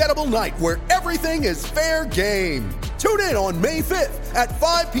unforgettable night where everything is fair game. Tune in on May 5th at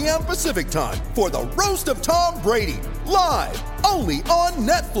 5 p.m. Pacific time for the Roast of Tom Brady, live only on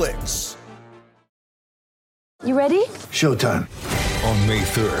Netflix. You ready? Showtime. On May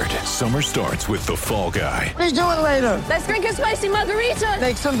 3rd, summer starts with The Fall Guy. Let's do it later. Let's drink a spicy margarita.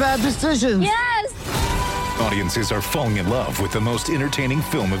 Make some bad decisions. Yes. Audiences are falling in love with the most entertaining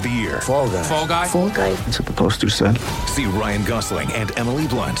film of the year. Fall Guy. Fall Guy. Fall Guy. That's what the poster said. See Ryan Gosling and Emily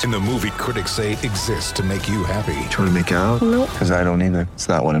Blunt in the movie critics say exists to make you happy. Trying to make it out? Nope. Because I don't either. It's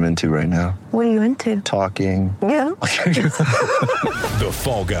not what I'm into right now. What are you into? Talking. Yeah. The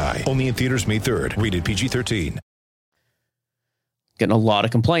Fall Guy. Only in theaters May 3rd. Rated PG-13. Getting a lot of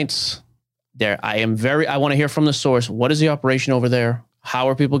complaints there. I want to hear from the source. What is the operation over there? How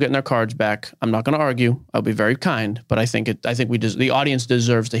are people getting their cards back? I'm not going to argue. I'll be very kind, but I think the audience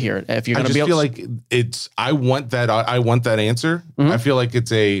deserves to hear it. If you're going to be, feel like I want that answer. Mm-hmm. I feel like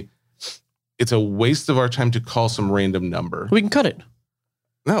it's a waste of our time to call some random number. We can cut it.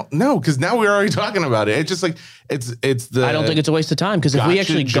 No, because now we're already talking about it. It's just like it's the. I don't think it's a waste of time because if we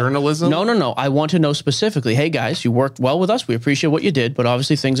actually journalism. No. I want to know specifically. Hey guys, you worked well with us. We appreciate what you did, but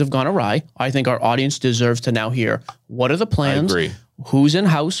obviously things have gone awry. I think our audience deserves to now hear what are the plans. I agree. Who's in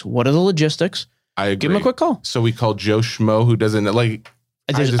house? What are the logistics? I agree. Give him a quick call. So we call Joe Schmo who doesn't like.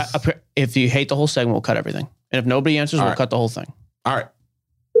 If you hate the whole segment, we'll cut everything. And if nobody answers, we'll cut the whole thing. All right.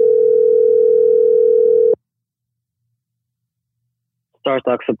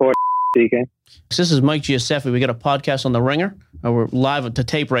 Starstock support speaking. This is Mike Giuseppe. We got a podcast on The Ringer. We're live to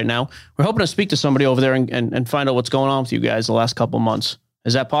tape right now. We're hoping to speak to somebody over there and find out what's going on with you guys the last couple months.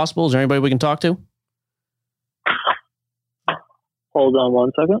 Is that possible? Is there anybody we can talk to? Hold on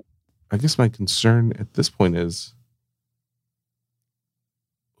 1 second. I guess my concern at this point is,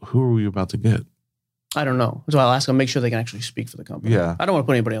 who are we about to get? I don't know. So I'll ask them, make sure they can actually speak for the company. Yeah. I don't want to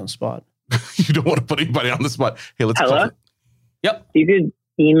put anybody on the spot. You don't want to put anybody on the spot. Hey, let's Hello? call it. Yep. You could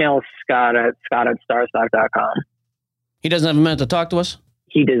email Scott at scott@starstock.com. He doesn't have a minute to talk to us?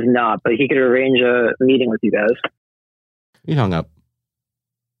 He does not, but he could arrange a meeting with you guys. He hung up.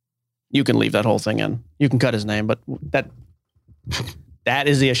 You can leave that whole thing in. You can cut his name, but that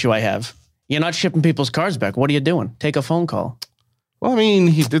is the issue I have. You're not shipping people's cards back. What are you doing? Take a phone call. Well, I mean,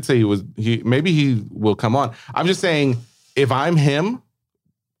 he did say maybe he will come on. I'm just saying, if I'm him,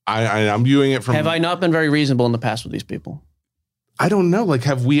 I'm viewing it from. Have I not been very reasonable in the past with these people? I don't know. Like,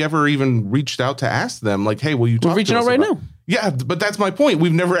 have we ever even reached out to ask them? Like, hey, will you talk? We're reaching out right now. Yeah, but that's my point.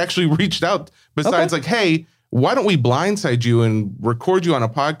 We've never actually reached out. Besides, like, hey, why don't we blindside you and record you on a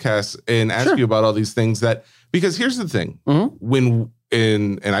podcast and ask you about all these things because here's the thing.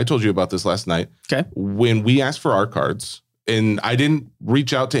 And I told you about this last night. Okay. When we asked for our cards, and I didn't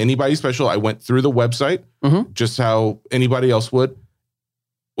reach out to anybody special. I went through the website, just how anybody else would.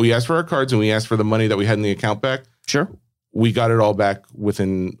 We asked for our cards and we asked for the money that we had in the account back. Sure. We got it all back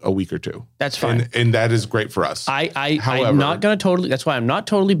within a week or two. That's fine. And that is great for us. However, I'm not going to that's why I'm not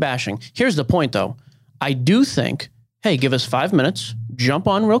totally bashing. Here's the point though. I do think, hey, give us 5 minutes, jump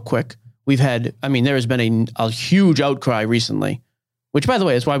on real quick. There has been a huge outcry recently, which by the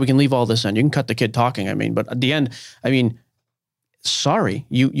way, is why we can leave all this in. You can cut the kid talking. But at the end, sorry,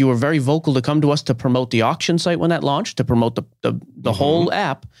 you were very vocal to come to us to promote the auction site when that launched, to promote the whole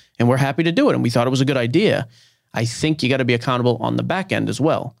app, and we're happy to do it. And we thought it was a good idea. I think you got to be accountable on the back end as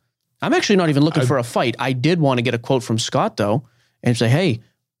well. I'm actually not even looking for a fight. I did want to get a quote from Scott though, and say, hey,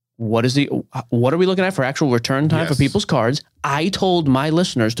 what are we looking at for actual return time for people's cards? I told my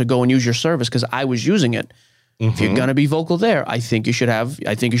listeners to go and use your service because I was using it. If you're going to be vocal there, I think you should have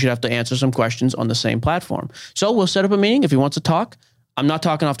to answer some questions on the same platform. So we'll set up a meeting if he wants to talk. I'm not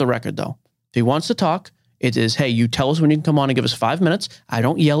talking off the record though. If he wants to talk, it is, hey, you tell us when you can come on and give us 5 minutes. I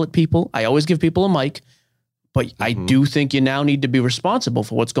don't yell at people. I always give people a mic, but I do think you now need to be responsible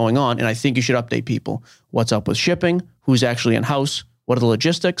for what's going on. And I think you should update people. What's up with shipping? Who's actually in house? What are the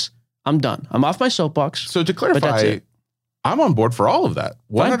logistics? I'm done. I'm off my soapbox. So to clarify, I'm on board for all of that.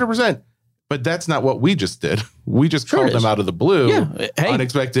 100%. Fine. But that's not what we just did. We just called them out of the blue,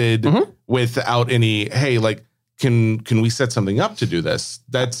 unexpected, without any, hey, like, can we set something up to do this?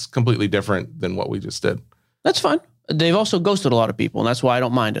 That's completely different than what we just did. That's fine. They've also ghosted a lot of people, and that's why I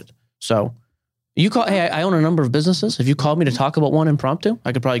don't mind it. So I own a number of businesses. If you called me to talk about one impromptu,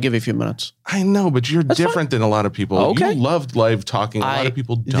 I could probably give you a few minutes. I know, but you're different than a lot of people. Okay. You loved live talking. A lot of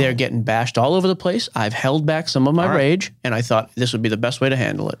people don't. They're getting bashed all over the place. I've held back some of my rage, and I thought this would be the best way to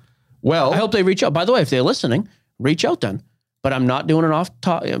handle it. Well, I hope they reach out. By the way, if they're listening, reach out then. But I'm not doing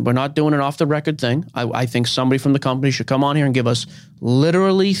we're not doing an off the record thing. I think somebody from the company should come on here and give us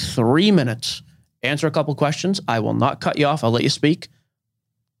literally 3 minutes, answer a couple questions. I will not cut you off. I'll let you speak.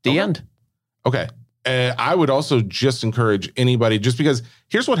 The end. Okay. I would also just encourage anybody, just because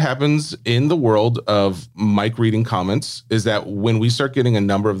here's what happens in the world of Mike reading comments, is that when we start getting a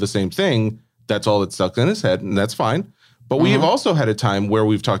number of the same thing, that's all that's stuck in his head, and that's fine. But we have also had a time where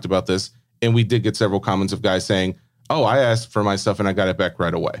we've talked about this, and we did get several comments of guys saying, oh, I asked for my stuff and I got it back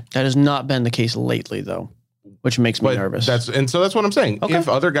right away. That has not been the case lately, though, which makes me nervous. So that's what I'm saying. Okay. If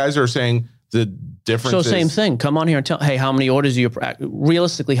other guys are saying the difference So same thing. Come on here and tell, hey, how many orders are you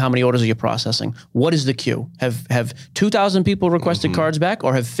processing? What is the queue? Have 2,000 people requested cards back,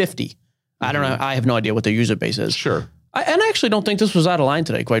 or have 50? I don't know. I have no idea what their user base is. Sure. And I actually don't think this was out of line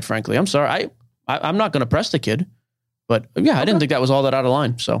today, quite frankly. I'm sorry. I'm not going to press the kid. But yeah, I didn't think that was all that out of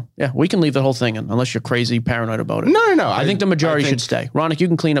line. So yeah, we can leave the whole thing in unless you're crazy paranoid about it. No. I think the majority should stay. Ronick, you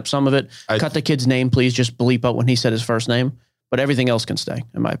can clean up some of it. Cut the kid's name, please. Just bleep out when he said his first name. But everything else can stay,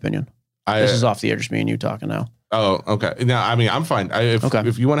 in my opinion. This is off the air, just me and you talking now. Oh, okay. No, I mean, I'm fine.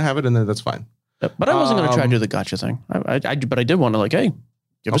 If you want to have it in there, that's fine. But I wasn't going to try to do the gotcha thing. But I did want to hey,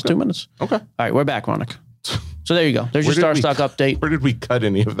 give us 2 minutes. Okay. All right, we're back, Ronick. So there you go. There's your Star Stock update. Where did we cut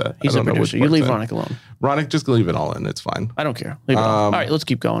any of that? He's a producer. You leave Ronick alone. Ronick, just leave it all in. It's fine. I don't care. Leave it all. All right, let's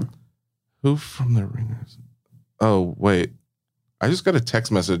keep going. Who from the Ringers? Oh, wait. I just got a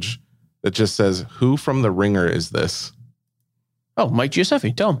text message that just says, who from the Ringer is this? Oh, Mike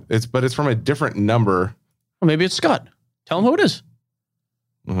Giuseppe. Tell him. It's from a different number. Or maybe it's Scott. Tell him who it is.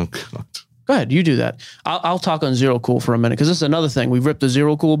 Oh, God. Go ahead. You do that. I'll talk on Zero Cool for a minute, because this is another thing. We've ripped the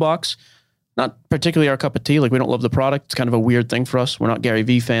Zero Cool box. Not particularly our cup of tea. Like, we don't love the product. It's kind of a weird thing for us. We're not Gary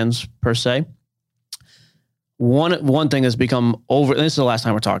Vee fans per se. One thing that's become over, and this is the last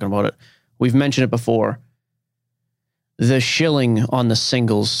time we're talking about it. We've mentioned it before. The shilling on the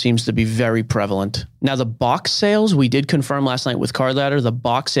singles seems to be very prevalent. Now, the box sales, we did confirm last night with Card Ladder. The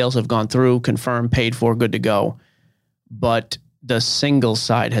box sales have gone through, confirmed, paid for, good to go. But the single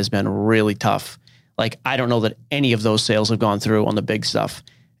side has been really tough. Like, I don't know that any of those sales have gone through on the big stuff.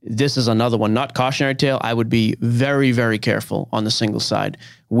 This is another one, not cautionary tale. I would be very, very careful on the single side.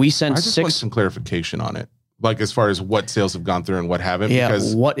 We sent I just want some clarification on it. Like, as far as what sales have gone through and what haven't. Yeah,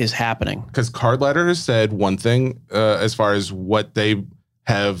 because, what is happening? Because Card Ladder has said one thing as far as what they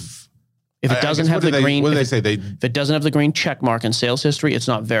have. If it doesn't have the green, what do they say? If it doesn't have the green check mark in sales history, it's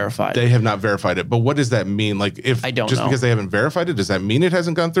not verified. They have not verified it. But what does that mean? Like, if I don't just know. because they haven't verified it, does that mean it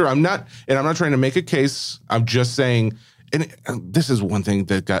hasn't gone through? I'm not trying to make a case. I'm just saying, and this is one thing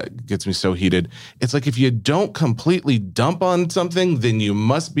that gets me so heated. It's like, if you don't completely dump on something, then you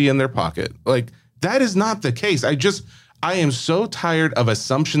must be in their pocket. Like, that is not the case. I am so tired of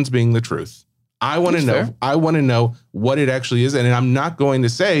assumptions being the truth. I want to know. Fair. I want to know what it actually is. And I'm not going to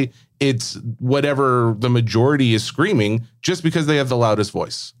say it's whatever the majority is screaming just because they have the loudest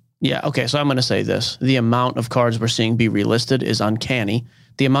voice. Yeah. Okay. So I'm going to say this. The amount of cards we're seeing be relisted is uncanny.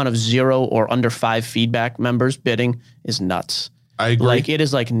 The amount of 0 or under 5 feedback members bidding is nuts. I agree. Like, it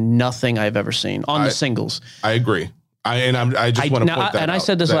is like nothing I've ever seen on the singles. I agree. I just want to point that out. And I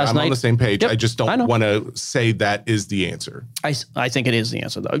said this last I'm night. on the same page. Yep, I just don't want to say that is the answer. I think it is the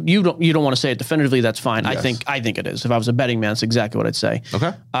answer, though. You don't want to say it definitively. That's fine. Yes. I think it is. If I was a betting man, that's exactly what I'd say.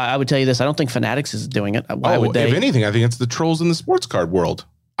 Okay. I would tell you this. I don't think Fanatics is doing it. Why would they? If anything, I think it's the trolls in the sports card world.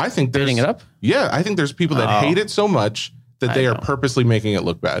 I think there's bidding it up. Yeah, I think there's people that hate it so much that they are purposely making it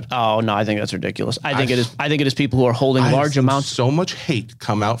look bad. Oh no, I think that's ridiculous. I think it is people who are holding large amounts. So much hate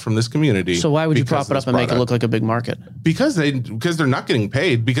come out from this community. So why would you prop it up and make it look like a big market? Because they're not getting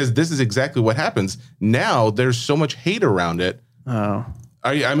paid. Because this is exactly what happens now. There's so much hate around it. Oh,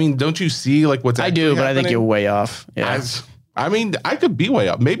 I mean, don't you see like what's? I do, but I think you're way off. Yeah, I mean, I could be way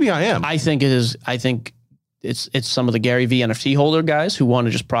up. Maybe I am. I think it is. I think it's some of the Gary V NFT holder guys who want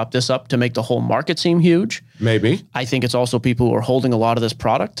to just prop this up to make the whole market seem huge. Maybe. I think it's also people who are holding a lot of this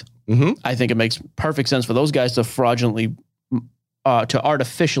product. Mm-hmm. I think it makes perfect sense for those guys to fraudulently, to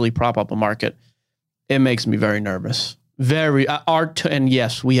artificially prop up a market. It makes me very nervous. And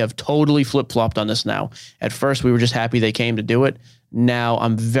yes, we have totally flip-flopped on this now. At first, we were just happy they came to do it. Now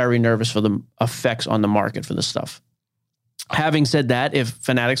I'm very nervous for the effects on the market for this stuff. Having said that, if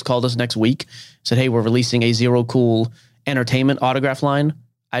Fanatics called us next week, said, hey, we're releasing a Zero Cool entertainment autograph line,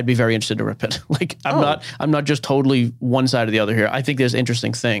 I'd be very interested to rip it. Like, I'm not just totally one side or the other here. I think there's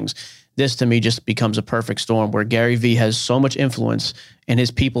interesting things. This to me just becomes a perfect storm where Gary V has so much influence and his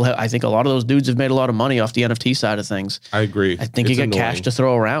people I think a lot of those dudes have made a lot of money off the NFT side of things. I agree. I think you get cash to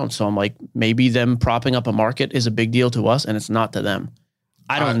throw around. So I'm like, maybe them propping up a market is a big deal to us and it's not to them.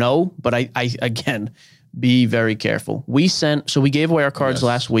 I don't know, but I again, be very careful. We gave away our cards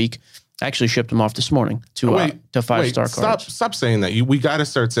last week. I actually shipped them off this morning to 5-star cards. Stop saying that. We got to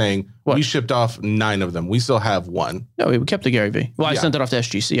start saying we shipped off 9 of them. We still have 1. No, we kept the Gary V. Well, I sent it off to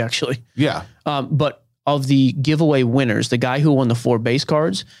SGC actually. Yeah. But of the giveaway winners, the guy who won the 4 base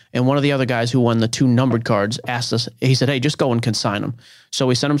cards and one of the other guys who won the 2 numbered cards asked us, he said, hey, just go and consign them. So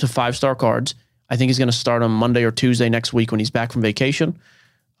we sent him to 5-star cards. I think he's going to start on Monday or Tuesday next week when he's back from vacation.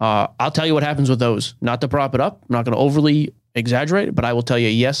 I'll tell you what happens with those. Not to prop it up. I'm not going to overly exaggerate it, but I will tell you,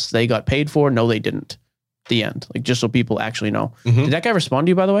 yes, they got paid for. No, they didn't. The end. Like, just so people actually know. Mm-hmm. Did that guy respond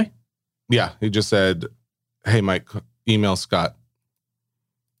to you, by the way? Yeah. He just said, hey, Mike, email Scott.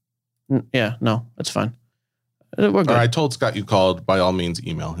 Yeah, no, that's fine. We're good. Or I told Scott you called. By all means,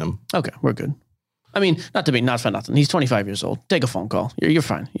 email him. Okay, we're good. I mean, not for nothing. He's 25 years old. Take a phone call. You're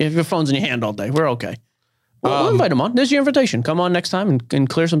fine. You have your phone's in your hand all day. We're okay. We'll invite him on. There's your invitation. Come on next time and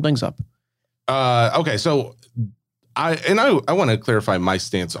clear some things up. Okay, so I want to clarify my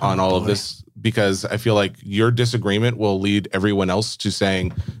stance on all of this because I feel like your disagreement will lead everyone else to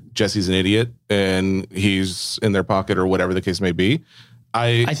saying Jesse's an idiot and he's in their pocket or whatever the case may be.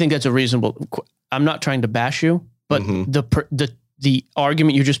 I think that's a reasonable. I'm not trying to bash you, but the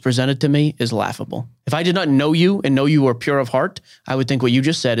argument you just presented to me is laughable. If I did not know you and know you were pure of heart, I would think what you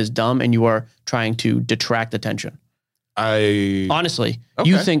just said is dumb and you are trying to detract attention. Honestly,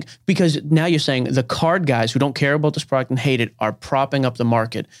 you think, because now you're saying the card guys who don't care about this product and hate it are propping up the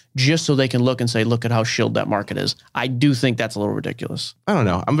market just so they can look and say, look at how shilled that market is. I do think that's a little ridiculous. I don't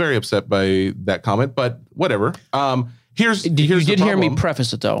know. I'm very upset by that comment, but whatever. You did hear me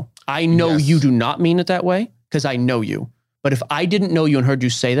preface it though. I know you do not mean it that way because I know you. But if I didn't know you and heard you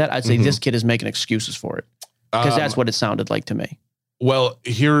say that, I'd say this kid is making excuses for it because that's what it sounded like to me. Well,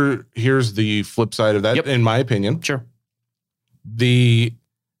 here's the flip side of that, in my opinion. Sure. The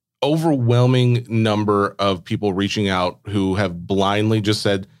overwhelming number of people reaching out who have blindly just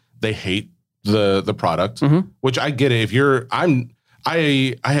said they hate the product, which I get it.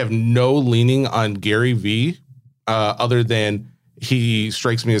 I have no leaning on Gary V other than he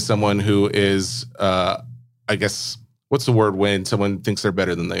strikes me as someone who is, I guess, what's the word when someone thinks they're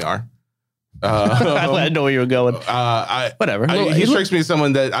better than they are? I know where you were going. Whatever. He strikes me as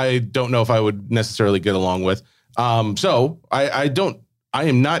someone that I don't know if I would necessarily get along with. So I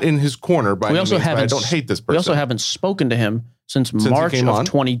am not in his corner by any means, but I don't hate this person. We also haven't spoken to him since March of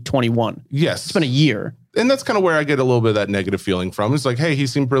 2021. Yes. It's been a year. And that's kind of where I get a little bit of that negative feeling from. It's like, hey, he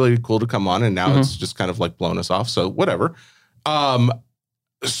seemed really cool to come on, and now it's just kind of like blown us off. So whatever.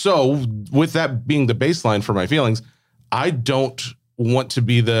 So with that being the baseline for my feelings, I don't want to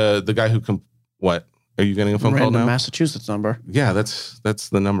be the guy who what? Are you getting a phone call now? Massachusetts number. Yeah, that's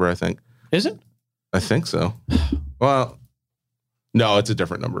the number, I think. Is it? I think so. Well, no, it's a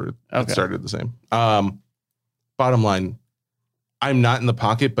different number. Okay. It started the same. Bottom line, I'm not in the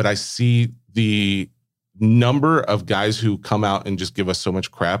pocket, but I see the number of guys who come out and just give us so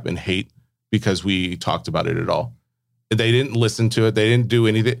much crap and hate because we talked about it at all. They didn't listen to it. They didn't do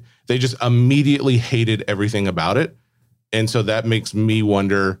anything. They just immediately hated everything about it. And so that makes me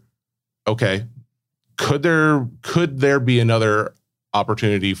wonder, okay, could there be another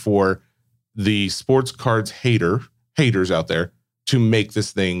opportunity for the sports cards haters out there to make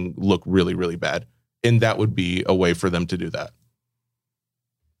this thing look really, really bad? And that would be a way for them to do that.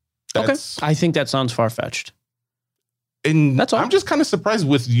 Okay. I think that sounds far-fetched. And that's all. I'm just kind of surprised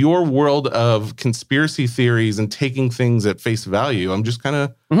with your world of conspiracy theories and taking things at face value. I'm just kind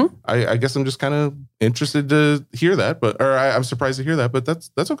of, I guess I'm just kind of interested to hear that, I'm surprised to hear that, but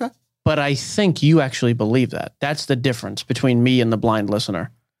that's okay. But I think you actually believe that. That's the difference between me and the blind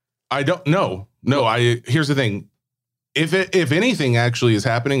listener. I don't know. No, here's the thing. If anything actually is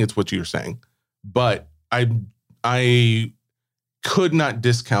happening, it's what you're saying. But I could not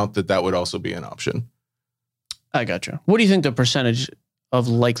discount that would also be an option. I gotcha. What do you think the percentage of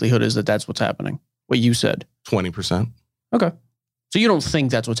likelihood is that that's what's happening? What you said? 20%. Okay. So you don't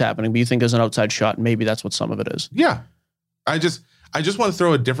think that's what's happening, but you think there's an outside shot and maybe that's what some of it is. Yeah. I just want to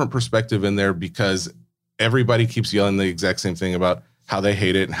throw a different perspective in there because everybody keeps yelling the exact same thing about how they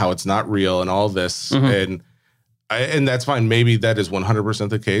hate it and how it's not real and all this. And that's fine. Maybe that is 100%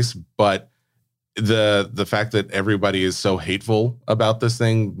 the case, but the fact that everybody is so hateful about this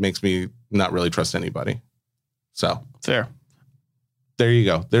thing makes me not really trust anybody. So fair. There you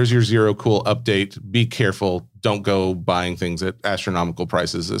go. There's your Zero Cool update. Be careful. Don't go buying things at astronomical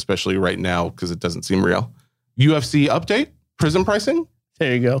prices, especially right now, because it doesn't seem real. UFC update, Prism pricing.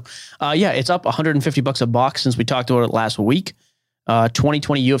 There you go. Yeah, it's up $150 a box since we talked about it last week.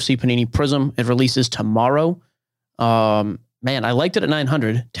 2020 UFC Panini Prism. It releases tomorrow. Man, I liked it at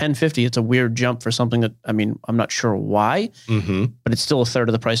 $900. $1,050. It's a weird jump for something that, I mean, I'm not sure why, but it's still a third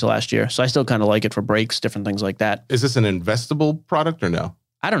of the price of last year. So I still kind of like it for breaks, different things like that. Is this an investable product or no?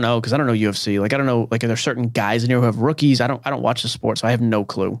 I don't know, because I don't know UFC. Like, I don't know, like, are there certain guys in here who have rookies? I don't watch the sport, so I have no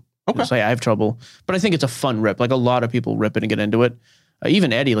clue. Okay. So I have trouble. But I think it's a fun rip. Like, a lot of people rip it and get into it.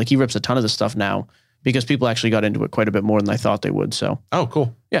 Even Eddie, like, he rips a ton of this stuff now because people actually got into it quite a bit more than I thought they would. So, oh,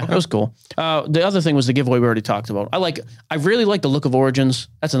 cool. Yeah, That was cool. The other thing was the giveaway we already talked about. I really like the look of Origins.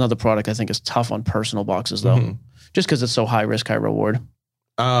 That's another product I think is tough on personal boxes though, just because it's so high risk, high reward.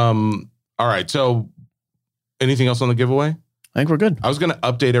 All right. So, anything else on the giveaway? I think we're good. I was going to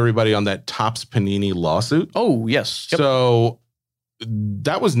update everybody on that Topps Panini lawsuit. Oh yes. Yep. So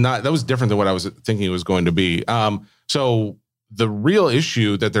that was different than what I was thinking it was going to be. So the real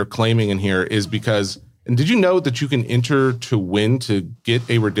issue that they're claiming in here is because, and did you know that you can enter to win to get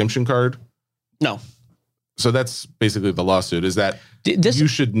a redemption card? No. So that's basically the lawsuit, is that you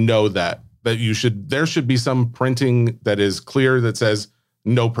should know that there should be some printing that is clear that says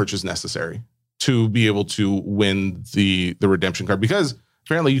no purchase necessary to be able to win the redemption card, because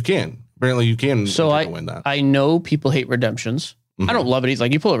apparently you can. So win that. I know people hate redemptions. I don't love it either.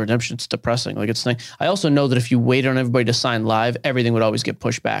 Like, you pull a redemption, it's depressing. Like, it's thing. I also know that if you wait on everybody to sign live, everything would always get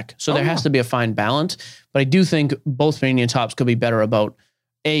pushed back. So there has to be a fine balance. But I do think both Panini and Topps could be better about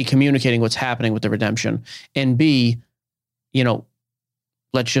A, communicating what's happening with the redemption, and B,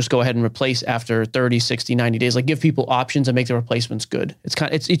 let's just go ahead and replace after 30, 60, 90 days. Like, give people options and make the replacements good.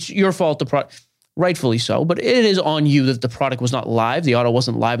 It's your fault, the product, rightfully so, but it is on you that the product was not live. The auto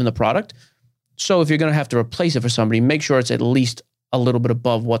wasn't live in the product. So if you're going to have to replace it for somebody, make sure it's at least a little bit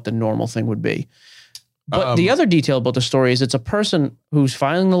above what the normal thing would be. But the other detail about the story is it's a person who's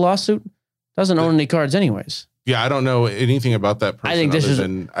filing the lawsuit doesn't own any cards anyways. Yeah, I don't know anything about that person.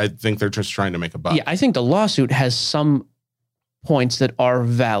 I think they're just trying to make a buck. Yeah, I think the lawsuit has some points that are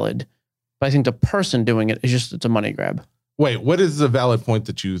valid, but I think the person doing it is it's a money grab. Wait, what is the valid point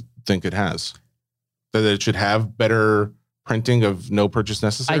that you think it has? That it should have better printing of no purchase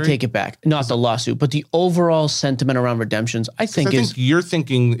necessary? I take it back. Not the lawsuit, but the overall sentiment around redemptions, I think you're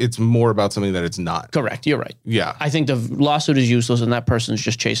thinking it's more about something that it's not. Correct. You're right. Yeah. I think the lawsuit is useless and that person's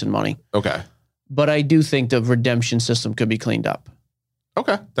just chasing money. Okay. But I do think the redemption system could be cleaned up.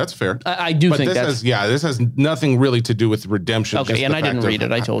 Okay, that's fair. I do think this has nothing really to do with redemption. Okay, and I didn't read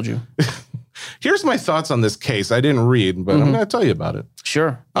it. I told you. Here's my thoughts on this case. I didn't read, but I'm going to tell you about it.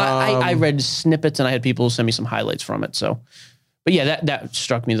 Sure. I read snippets and I had people send me some highlights from it. So, but yeah, that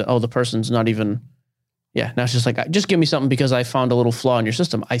struck me that, the person's not even, now it's just like, just give me something because I found a little flaw in your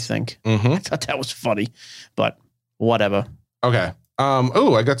system, I think. I thought that was funny, but whatever. Okay.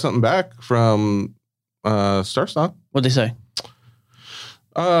 I got something back from StarStock. What'd they say?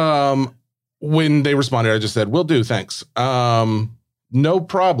 When they responded, I just said, "Will do, thanks." No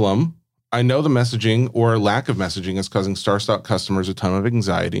problem. I know the messaging or lack of messaging is causing StarStock customers a ton of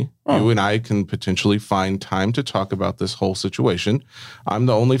anxiety. You and I can potentially find time to talk about this whole situation. I'm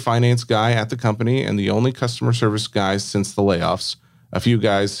the only finance guy at the company and the only customer service guy since the layoffs. A few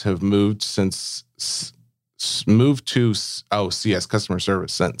guys have moved to CS customer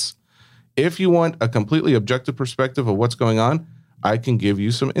service since. If you want a completely objective perspective of what's going on, I can give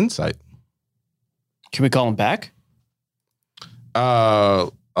you some insight. Can we call him back?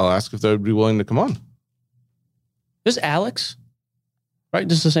 I'll ask if they would be willing to come on. This is Alex, right?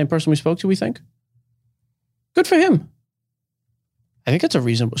 This is the same person we spoke to, we think? Good for him. I think it's a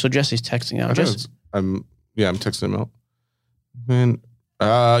reasonable. So Jesse's texting now. I'm texting him out. And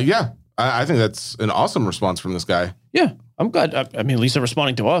I think that's an awesome response from this guy. Yeah, I'm glad. I mean, at least they're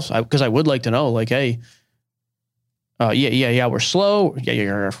responding to us because I would like to know, like, hey, we're slow.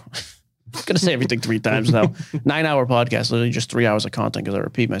 Yeah. I'm going to say everything 3 times now. 9-hour podcast, literally just 3 hours of content because I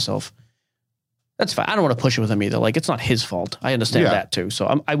repeat myself. That's fine. I don't want to push it with him either. Like, it's not his fault. I understand that too.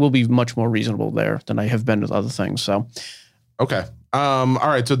 So I will be much more reasonable there than I have been with other things. So, okay. All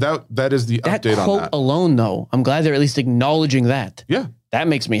right. So that is the update on quote that. Alone, though, I'm glad they're at least acknowledging that. Yeah. That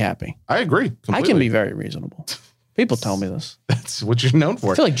makes me happy. I agree. Completely. I can be very reasonable. People tell me this. That's what you're known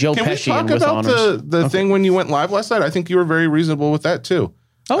for. I feel like Joe Pesci. Pesci. Can we talk about the thing when you went live last night? I think you were very reasonable with that too.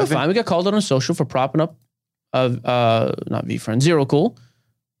 Oh, fine. We got called out on social for propping up, not VFriend, Zero Cool.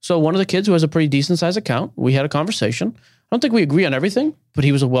 So one of the kids who has a pretty decent sized account, we had a conversation. I don't think we agree on everything, but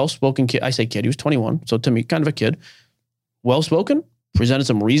he was a well-spoken kid. I say kid, he was 21. So to me, kind of a kid. Well-spoken, presented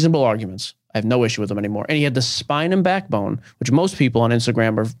some reasonable arguments. I have no issue with him anymore. And he had the spine and backbone, which most people on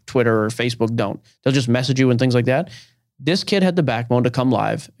Instagram or Twitter or Facebook don't. They'll just message you and things like that. This kid had the backbone to come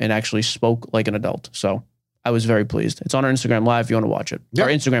live and actually spoke like an adult. So I was very pleased. It's on our Instagram live if you want to watch it. Our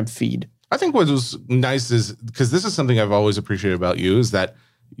Instagram feed. I think what was nice is, because this is something I've always appreciated about you, is that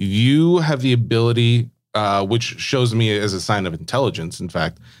you have the ability, which shows me as a sign of intelligence, in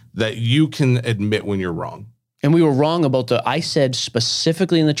fact, that you can admit when you're wrong. And we were wrong about I said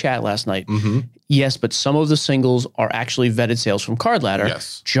specifically in the chat last night, yes, but some of the singles are actually vetted sales from Card Ladder.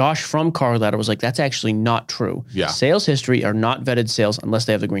 Yes. Josh from Card Ladder was like, that's actually not true. Yeah. Sales history are not vetted sales unless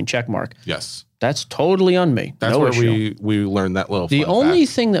they have the green check mark. Yes. That's totally on me. That's where we learned that little The only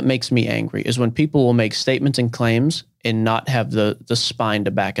thing that makes me angry is when people will make statements and claims and not have the spine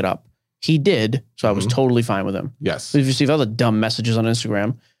to back it up. He did, so I was totally fine with him. Yes. So if you receive other dumb messages on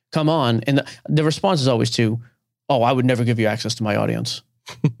Instagram, come on. And the response is always I would never give you access to my audience.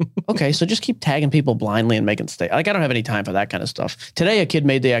 Okay, so just keep tagging people blindly and making statements. Like, I don't have any time for that kind of stuff. Today, a kid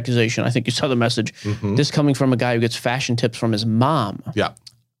made the accusation. I think you saw the message. This coming from a guy who gets fashion tips from his mom. Yeah.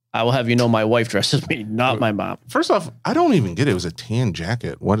 I will have you know my wife dresses me, not my mom. First off, I don't even get it. It was a tan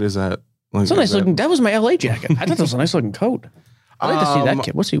jacket. What is that? It's a nice looking. That was my LA jacket. I thought that was a nice looking coat. I'd like to see that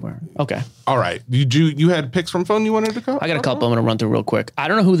kid. What's he wearing? Okay. All right. You had pics from phone you wanted to go? I got a couple I'm going to run through real quick. I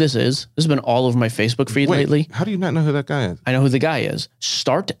don't know who this is. This has been all over my Facebook feed lately. How do you not know who that guy is? I know who the guy is.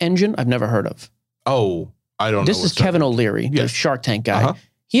 Start Engine, I've never heard of. Oh, I don't know. This is Kevin O'Leary, the Shark Tank guy.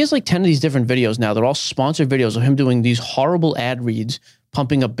 He has like 10 of these different videos now. They're all sponsored videos of him doing these horrible ad reads,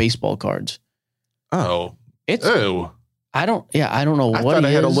 pumping up baseball cards. Oh. I don't know I thought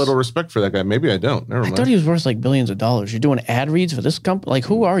I had a little respect for that guy. Maybe I don't. Never mind. I thought he was worth like billions of dollars. You're doing ad reads for this company? Like,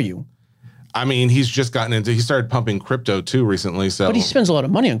 who are you? I mean, he's just he started pumping crypto too recently. So, but he spends a lot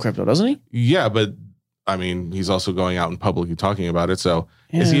of money on crypto, doesn't he? Yeah, but I mean, he's also going out in public and talking about it. So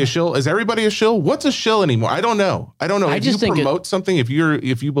is he a shill? Is everybody a shill? What's a shill anymore? I don't know. If you promote something, if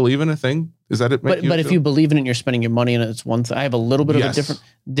you believe in a thing, is that it? But if you believe in it and you're spending your money in it, it's one thing. I have a little bit of a different.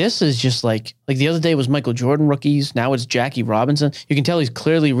 This is just like the other day was Michael Jordan rookies. Now it's Jackie Robinson. You can tell he's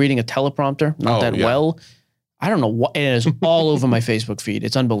clearly reading a teleprompter, not well. I don't know what it is all over my Facebook feed.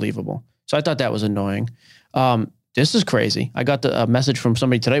 It's unbelievable. So I thought that was annoying. This is crazy. I got a message from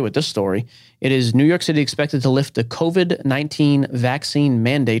somebody today with this story. It is New York City expected to lift the COVID-19 vaccine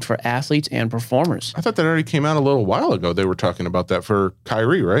mandate for athletes and performers. I thought that already came out a little while ago. They were talking about that for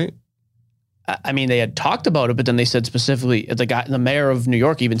Kyrie, right? I mean, they had talked about it, but then they said specifically, the mayor of New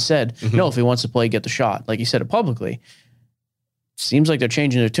York even said, no, if he wants to play, get the shot. Like he said it publicly. Seems like they're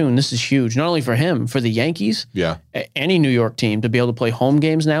changing their tune. This is huge, not only for him, for the Yankees. Yeah. Any New York team to be able to play home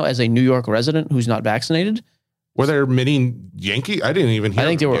games now as a New York resident who's not vaccinated. Were there many Yankee? I didn't even hear. I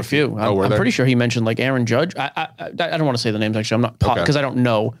think there were a few. I'm pretty sure he mentioned like Aaron Judge. I don't want to say the names actually. I'm not because I don't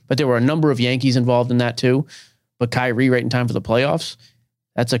know, but there were a number of Yankees involved in that too. But Kyrie right in time for the playoffs.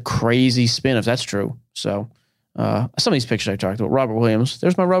 That's a crazy spin if that's true. So some of these pictures I talked about. Robert Williams.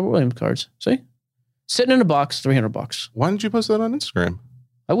 There's my Robert Williams cards. See, sitting in a box, $300. Why didn't you post that on Instagram?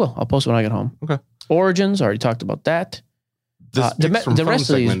 I will. I'll post it when I get home. Okay. Origins. Already talked about that. The rest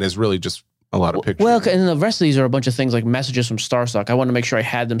of these is really just a lot of pictures. Well, and the rest of these are a bunch of things like messages from Starstock. I wanted to make sure I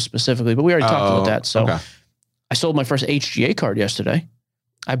had them specifically, but we already talked about that. So I sold my first HGA card yesterday.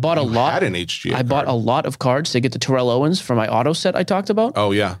 I bought a lot. Had an HGA I bought a lot of cards to get the Terrell Owens for my auto set I talked about.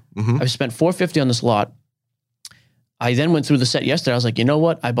 Oh, yeah. I spent $450 on this lot. I then went through the set yesterday. I was like, you know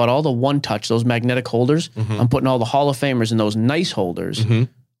what? I bought all the One Touch, those magnetic holders. I'm putting all the Hall of Famers in those nice holders,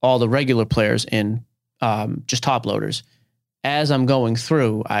 all the regular players in just top loaders. As I'm going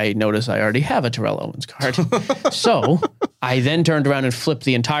through, I notice I already have a Terrell Owens card. So I then turned around and flipped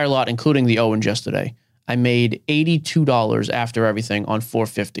the entire lot, including the Owens yesterday. I made $82 after everything on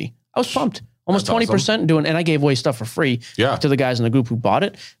 $450. I was pumped. Almost 20% doing, and I gave away stuff for free to the guys in the group who bought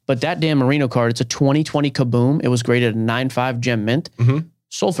it. But that damn Marino card, it's a 2020 Kaboom. It was graded a 9.5 gem mint.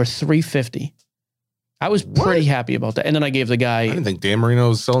 Sold for $350. I was pretty happy about that. And then I gave the guy... I didn't think Dan Marino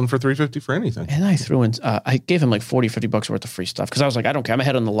was selling for $350 for anything. And I threw in... I gave him like $40-50 worth of free stuff because I was like, I don't care. I'm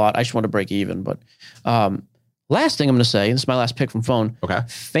ahead on the lot. I just want to break even. But last thing I'm going to say, this is my last pick from phone. Okay.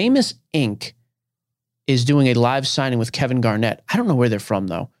 Famous Inc. is doing a live signing with Kevin Garnett. I don't know where they're from,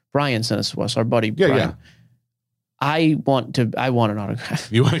 though. Brian sent us to us, our buddy Brian. Yeah. I want an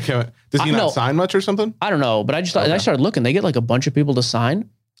autograph. You want to... Does he not sign much or something? I don't know, but I just I started looking. They get like a bunch of people to sign.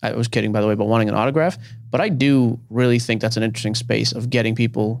 I was kidding, by the way, about wanting an autograph. But I do really think that's an interesting space of getting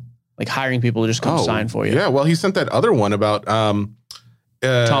people, like hiring people to just come sign for you. Yeah, well, he sent that other one about Tom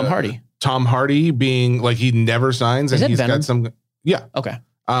Hardy. Tom Hardy being like he never signs. Is and that he's Venom? got some... Yeah. Okay.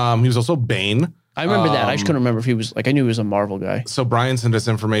 He was also Bane. I remember that. I just couldn't remember if he was, like, I knew he was a Marvel guy. So Brian sent us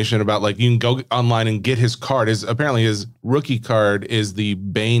information about, like, you can go online and get his card. Apparently his rookie card is the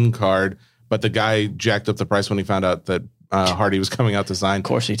Bane card, but the guy jacked up the price when he found out that Hardy was coming out to sign. Of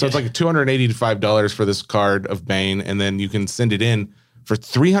course he did. So it's like $285 for this card of Bane, and then you can send it in for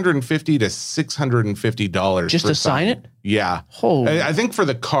 $350 to $650 just to sign it. Yeah. I think for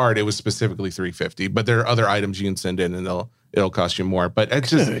the card it was specifically $350, but there are other items you can send in, and it'll cost you more. But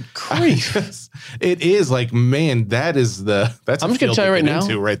it's Good grief. It is like, man, that's I'm just gonna tell you right now,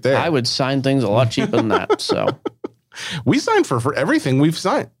 right there. I would sign things a lot cheaper than that. So we signed for everything we've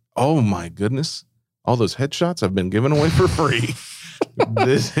signed. Oh my goodness. All those headshots have been given away for free.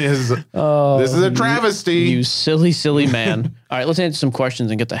 This is a travesty. You silly, silly man. All right, let's answer some questions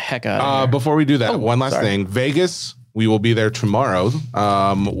and get the heck out of here. Before we do that, one last thing. Vegas, we will be there tomorrow.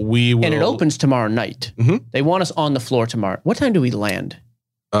 We will, and it opens tomorrow night. They want us on the floor tomorrow. What time do we land?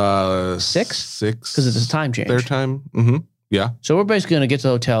 6? 6. Because it's a time change. Their time. Yeah. So we're basically going to get to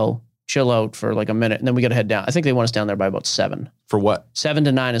the hotel, chill out for like a minute, and then we got to head down. I think they want us down there by about 7. For what? 7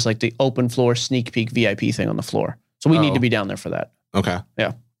 to 9 is like the open floor sneak peek VIP thing on the floor. So we need to be down there for that. Okay.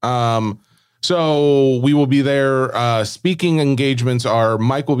 Yeah. So we will be there. Speaking engagements are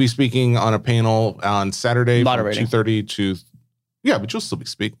Mike will be speaking on a panel on Saturday Moderating. from 2:30 to. Yeah, but you'll still be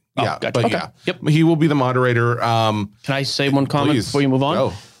speaking. Yeah, gotcha. but Okay. Yep. He will be the moderator. Can I say one comment before you move on?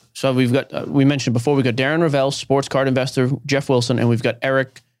 Go. So we've got, we mentioned before, we've got Darren Ravel, sports card investor, Jeff Wilson, and we've got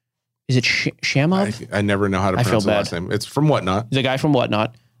Eric, is it Shamov? I never know how to pronounce the last name. It's from Whatnot. He's a guy from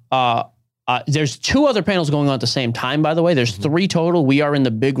Whatnot. There's 2 other panels going on at the same time, by the way. There's 3 total. We are in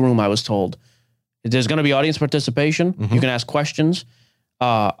the big room, I was told. There's going to be audience participation. You can ask questions.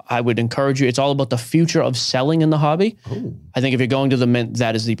 I would encourage you. It's all about the future of selling in the hobby. Oh. I think if you're going to the Mint,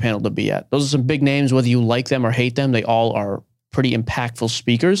 that is the panel to be at. Those are some big names, whether you like them or hate them. They all are pretty impactful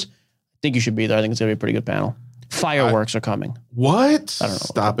speakers. I think you should be there. I think it's going to be a pretty good panel. Fireworks are coming. What? I don't know.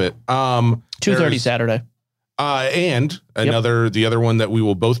 Stop it. 2:30 Saturday. And the other one that we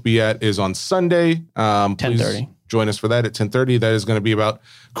will both be at is on Sunday. 10:30. Join us for that at 10:30. That is going to be about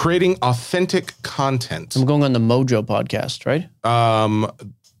creating authentic content. I'm going on the Mojo podcast, right?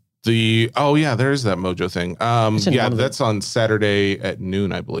 There is that Mojo thing. That's on Saturday at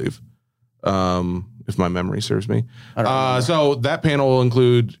noon, I believe. if my memory serves me. I don't remember. So that panel will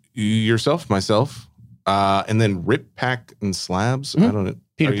include yourself, myself, and then Rip, Pack, and Slabs. I don't know.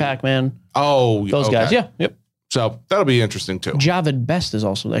 Peter Pac-Man. Oh, Those okay. guys. Yeah. Yep. So that'll be interesting too. Javid Best is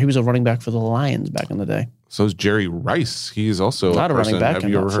also there. He was a running back for the Lions back in the day. So is Jerry Rice. He is also Not a running back, Have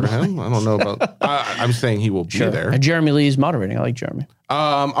you ever heard of him? unfortunately. I don't know about. I'm saying he will be there. And Jeremy Lee's moderating. I like Jeremy.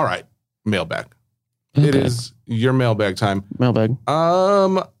 All right, mailbag. It is your mailbag time. Mailbag.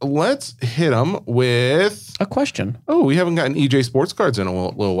 Let's hit him with a question. Oh, we haven't gotten EJ sports cards in a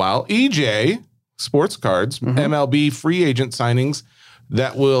little while. EJ sports cards, MLB free agent signings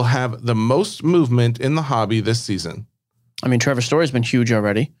that will have the most movement in the hobby this season. I mean, Trevor Story's been huge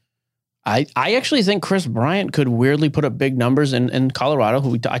already. I actually think Chris Bryant could weirdly put up big numbers in Colorado,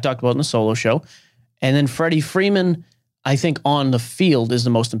 who I talked about in the solo show. And then Freddie Freeman, I think on the field is the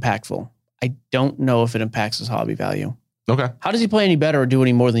most impactful. I don't know if it impacts his hobby value. Okay. How does he play any better or do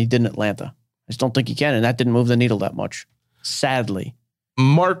any more than he did in Atlanta? I just don't think he can, and that didn't move the needle that much, sadly.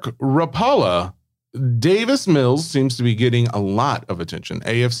 Mark Rapala. Davis Mills seems to be getting a lot of attention.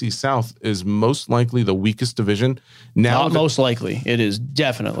 AFC South is most likely the weakest division. Now, Not most likely. It is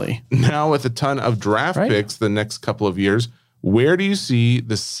definitely. Now with a ton of draft picks the next couple of years, where do you see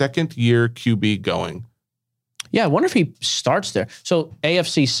the second year QB going? Yeah, I wonder if he starts there. So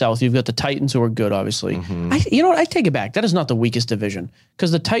AFC South, you've got the Titans who are good, obviously. Mm-hmm. You know what? I take it back. That is not the weakest division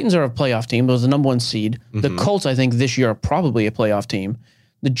because the Titans are a playoff team. Those are the number one seed. The Colts, I think, this year are probably a playoff team.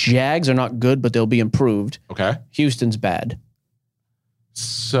 The Jags are not good, but they'll be improved. Okay. Houston's bad.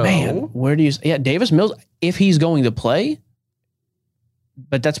 So, man, where do you? Yeah, Davis Mills, if he's going to play,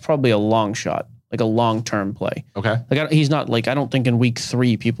 but that's probably a long shot, like a long-term play. Okay. Like he's not like I don't think in week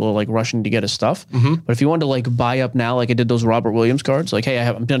 3 people are like rushing to get his stuff. But if you wanted to like buy up now, like I did those Robert Williams cards, like hey,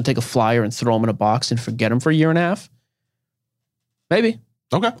 I'm going to take a flyer and throw him in a box and forget him for a year and a half. Maybe.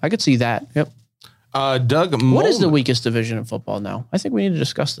 Okay. I could see that. Yep. Doug, what is the weakest division in football now? I think we need to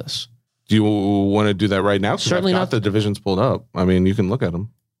discuss this. Do you want to do that right now? Certainly not. The divisions pulled up. I mean, you can look at them.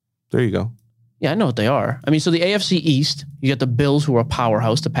 There you go. Yeah, I know what they are. I mean, so the AFC East, you got the Bills who are a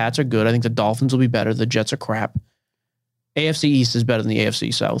powerhouse. The Pats are good. I think the Dolphins will be better. The Jets are crap. AFC East is better than the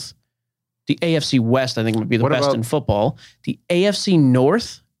AFC South. The AFC West, I think, might be the best in football. The AFC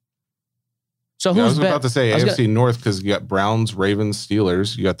North. So who's I was about to say AFC North because you got Browns, Ravens,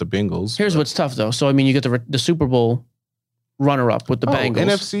 Steelers. You got the Bengals. Here's what's tough, though. So, I mean, you get the Super Bowl runner-up with the Bengals.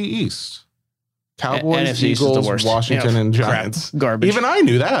 NFC East. Cowboys, NFC Eagles, East is the worst. Washington, and Giants. Crap. Garbage. Even I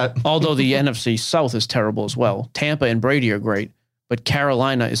knew that. Although the NFC South is terrible as well. Tampa and Brady are great, but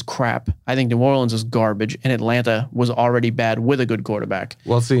Carolina is crap. I think New Orleans is garbage, and Atlanta was already bad with a good quarterback.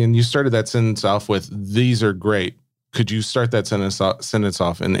 Well, see, and you started that sentence off with, these are great. Could you start that sentence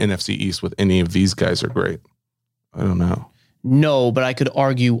off in NFC East with any of these guys are great? I don't know. No, but I could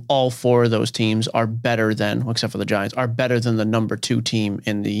argue all 4 of those teams are better than, well, except for the Giants, are better than the number 2 team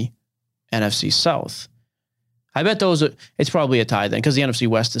in the NFC South. I bet it's probably a tie then because the NFC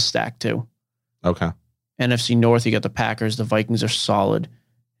West is stacked too. Okay. NFC North, you got the Packers. The Vikings are solid.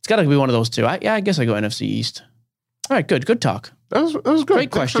 It's got to be one of those 2. I guess I go NFC East. All right, good. Good talk. That was good.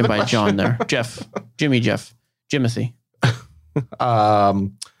 Great question by John there. Jimothy.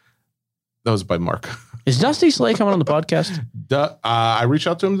 That was by Mark. Is Dusty Slay coming on the podcast? I reached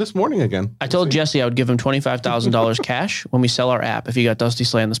out to him this morning again. I told Jesse I would give him $25,000 cash when we sell our app if he got Dusty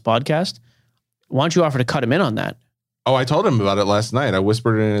Slay on this podcast. Why don't you offer to cut him in on that? Oh, I told him about it last night. I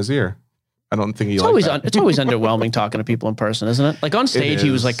whispered it in his ear. I don't think it's always underwhelming talking to people in person, isn't it? Like on stage,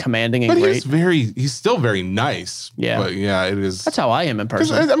 he was like commanding and great. He's still very nice. Yeah. But yeah, it is. That's how I am in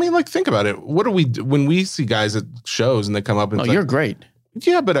person. I mean, like, think about it. What do we do when we see guys at shows and they come up and you're great.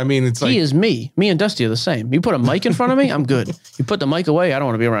 Yeah, but I mean, it's like. He is me. Me and Dusty are the same. You put a mic in front of me, I'm good. You put the mic away, I don't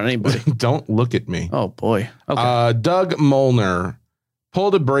want to be around anybody. Don't look at me. Oh, boy. Okay. Doug Molnar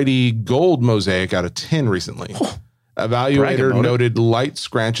pulled a Brady gold mosaic out of 10 recently. Evaluator noted light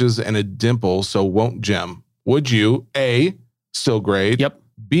scratches and a dimple, so won't gem. Would you A, still grade? Yep.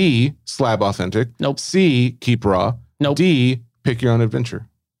 B, slab authentic? Nope. C, keep raw? Nope. D, pick your own adventure?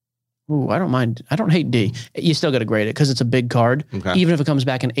 Ooh, I don't mind. I don't hate D. You still got to grade it because it's a big card. Okay. Even if it comes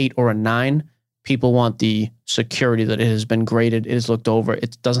back an 8 or a 9, people want the security that it has been graded, it is looked over,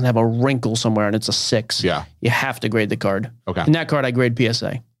 it doesn't have a wrinkle somewhere, and it's a 6. Yeah. You have to grade the card. Okay. In that card, I grade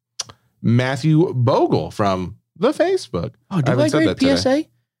PSA. Matthew Bogle from the Facebook. Oh, do I grade PSA?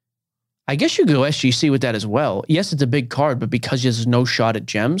 I guess you go SGC with that as well. Yes, it's a big card, but because there's no shot at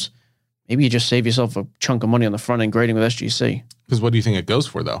gems, maybe you just save yourself a chunk of money on the front end grading with SGC. Because what do you think it goes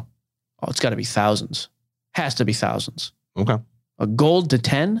for, though? Oh, it's got to be thousands. Has to be thousands. Okay. A gold to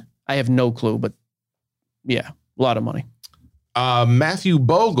 10? I have no clue, but yeah, a lot of money. Matthew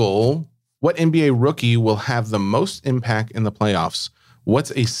Bogle What NBA rookie will have the most impact in the playoffs?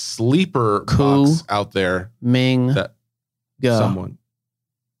 What's a sleeper box out there Ming that someone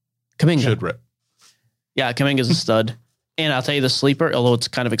Kuminga should rip? Yeah, Kuminga's a stud. And I'll tell you the sleeper, although it's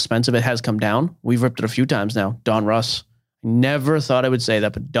kind of expensive, it has come down. We've ripped it a few times now. Don Russ. Never thought I would say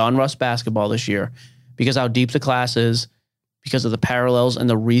that, but Don Russ basketball this year, because how deep the class is, because of the parallels and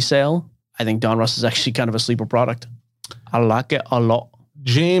the resale, I think Don Russ is actually kind of a sleeper product. I like it a lot.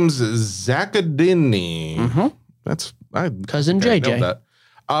 James Zaccaddini. That's cousin JJ.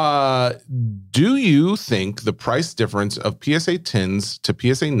 Do you think the price difference of PSA 10s to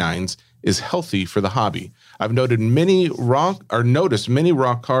PSA 9s is healthy for the hobby? I've noticed many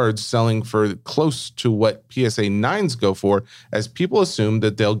raw cards selling for close to what PSA 9s go for, as people assume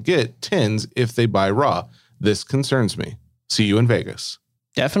that they'll get 10s if they buy raw. This concerns me. See you in Vegas.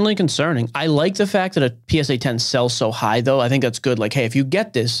 Definitely concerning. I like the fact that a PSA 10 sells so high, though. I think that's good. Like, hey, if you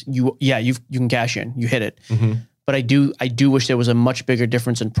get this, you can cash in. You hit it. Mm-hmm. But I do wish there was a much bigger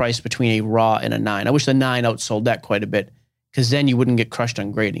difference in price between a raw and a 9. I wish the 9 outsold that quite a bit, because then you wouldn't get crushed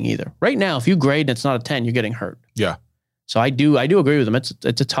on grading either. Right now, if you grade and it's not a 10, you're getting hurt. Yeah. So I do agree with them. It's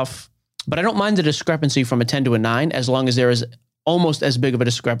a tough, but I don't mind the discrepancy from a 10 to a 9 as long as there is almost as big of a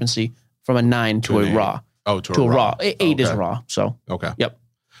discrepancy from a 9 to a raw. Oh, to a raw. 8 is raw. So okay. Yep.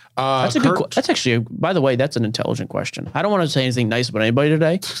 That's a good. That's actually, by the way, that's an intelligent question. I don't want to say anything nice about anybody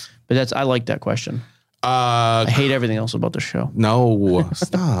today, but I like that question. I hate everything else about the show. No,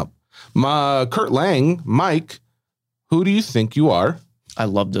 stop. Kurt Lang, Mike, who do you think you are? I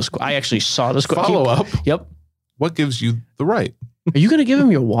love this. I actually saw this question. Follow up. Yep. What gives you the right? Are you going to give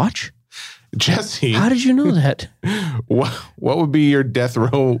him your watch? Jesse. How did you know that? What would be your death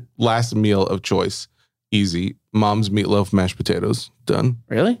row last meal of choice? Easy. Mom's meatloaf, mashed potatoes. Done.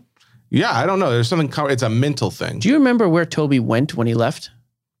 Really? Yeah, I don't know. There's something, it's a mental thing. Do you remember where Toby went when he left?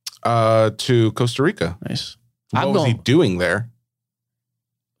 To Costa Rica. Nice. What was he doing there?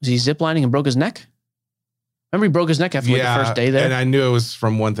 Was he ziplining and broke his neck? Remember he broke his neck after the first day there? And I knew it was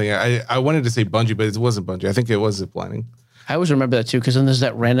from one thing. I wanted to say bungee, but it wasn't bungee. I think it was ziplining. I always remember that too, because then there's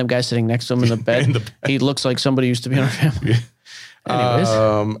that random guy sitting next to him in the bed. He looks like somebody used to be in our family.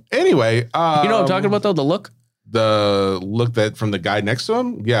 Anyway. You know what I'm talking about though? The look? The look that from the guy next to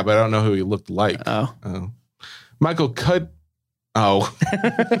him? Yeah, but I don't know who he looked like. Michael Michael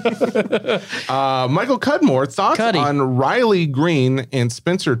Cudmore, thoughts on Riley Green and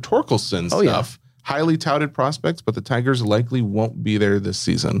Spencer Torkelson stuff? Yeah. Highly touted prospects, but the Tigers likely won't be there this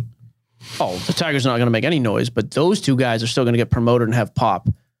season. Oh, the Tigers are not going to make any noise, but those two guys are still going to get promoted and have pop.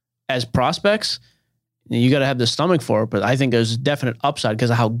 As prospects, you got to have the stomach for it, but I think there's definite upside because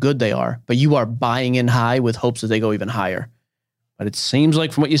of how good they are. But you are buying in high with hopes that they go even higher. But it seems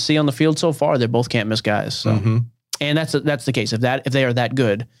like from what you see on the field so far, they both can't miss guys. So. And that's the case. If they are that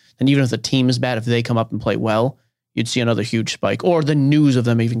good, then even if the team is bad, if they come up and play well, you'd see another huge spike, or the news of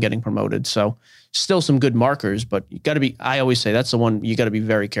them even getting promoted. So still some good markers, but you got to be, I always say that's the one you got to be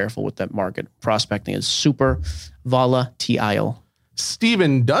very careful with. That market prospecting is super volatile.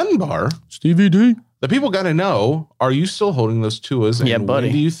 Stephen Dunbar. Stevie D. The people got to know, are you still holding those Tuas? And yeah, buddy.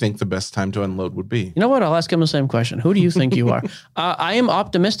 When do you think the best time to unload would be? You know what? I'll ask him the same question. Who do you think you are? I am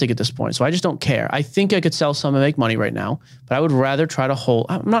optimistic at this point, so I just don't care. I think I could sell some and make money right now, but I would rather try to hold.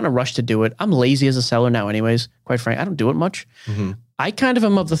 I'm not in a rush to do it. I'm lazy as a seller now anyways. Quite frankly, I don't do it much. I kind of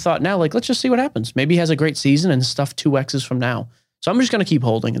am of the thought now, like, let's just see what happens. Maybe he has a great season and stuff 2Xs from now. So I'm just going to keep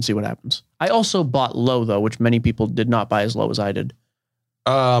holding and see what happens. I also bought low, though, which many people did not buy as low as I did.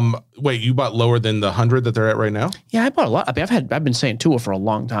 Wait, you bought lower than the 100 that they're at right now? Yeah, I bought a lot. I mean, I've been saying Tua for a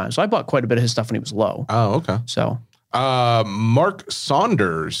long time, so I bought quite a bit of his stuff when he was low. Oh, okay. So, Mark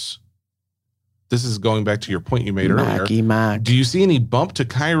Saunders. This is going back to your point you made earlier. Mac. Do you see any bump to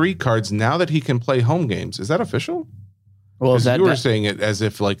Kyrie cards now that he can play home games? Is that official? Well, you were saying it as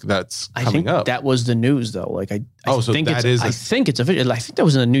if like that's coming up. That was the news, though. Like I think that is. I think it's official. I think that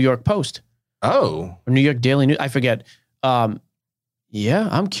was in the New York Post. Oh, or New York Daily News. I forget. Yeah,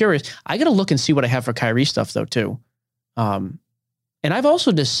 I'm curious. I got to look and see what I have for Kyrie stuff, though, too. And I've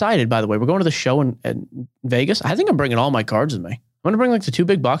also decided, by the way, we're going to the show in Vegas. I think I'm bringing all my cards with me. I'm going to bring like the 2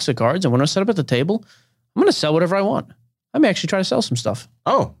 big boxes of cards, and when I set up at the table, I'm going to sell whatever I want. I may actually try to sell some stuff.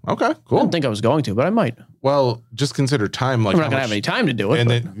 Oh, okay, cool. I didn't think I was going to, but I might. Well, just consider time. Like I'm not going to have any time to do it. And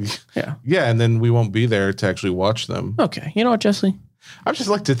then, and then we won't be there to actually watch them. Okay, you know what, Jesse? I just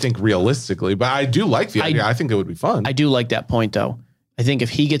like to think realistically, but I do like the idea. I think it would be fun. I do like that point, though. I think if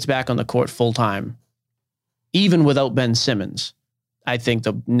he gets back on the court full time, even without Ben Simmons, I think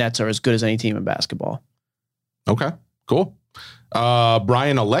the Nets are as good as any team in basketball. Okay, cool.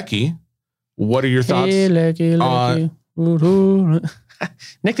 Brian Alecki, what are your thoughts on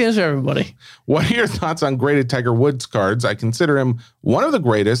Nicknames for everybody. What are your thoughts on graded Tiger Woods cards? I consider him one of the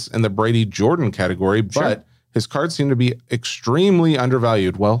greatest in the Brady Jordan category, but his cards seem to be extremely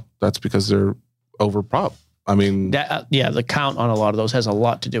undervalued. Well, that's because they're overprop. I mean, the count on a lot of those has a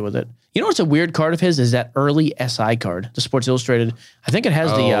lot to do with it. You know what's a weird card of his is that early SI card, the Sports Illustrated. I think it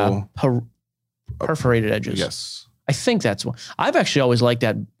has the perforated edges. Yes. I think that's one. I've actually always liked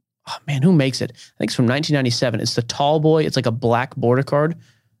that. Oh, man, who makes it? I think it's from 1997. It's the Tall Boy. It's like a black border card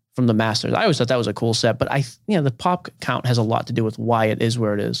from the Masters. I always thought that was a cool set, but the pop count has a lot to do with why it is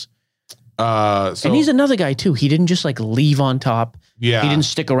where it is. And he's another guy too. He didn't just like leave on top. Yeah. He didn't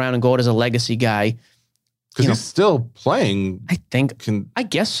stick around and go out as a legacy guy. Because he's still playing. I think. I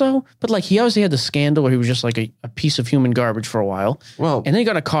guess so. But like he obviously had the scandal where he was just like a piece of human garbage for a while. Well, and then he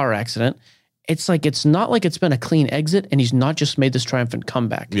got in a car accident. It's like, it's not like it's been a clean exit and he's not just made this triumphant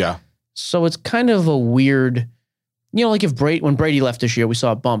comeback. Yeah. So it's kind of a weird, like if when Brady left this year, we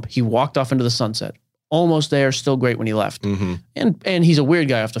saw a bump. He walked off into the sunset. Almost there, still great when he left. Mm-hmm. And he's a weird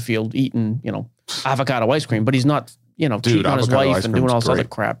guy off the field eating, avocado ice cream, but he's not, cheating on his wife and doing all this other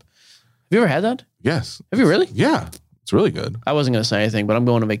crap. Have you ever had that? Yes. Have you really? Yeah. It's really good. I wasn't going to say anything, but I'm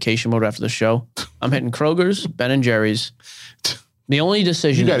going to vacation mode after the show. I'm hitting Kroger's, Ben & Jerry's. The only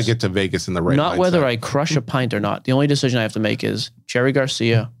decision you got to get to Vegas in the right not mindset. whether I crush a pint or not. The only decision I have to make is Jerry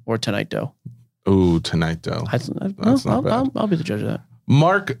Garcia or Tonight Dough. Ooh, Tonight Dough. That's not bad. I'll be the judge of that.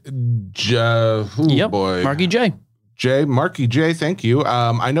 Mark boy. Marky J. Marky J, thank you.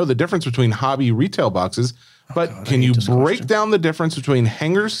 I know the difference between hobby retail boxes, but can you break down the difference between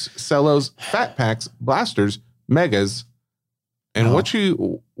hangers, cellos, fat packs, blasters, megas, and what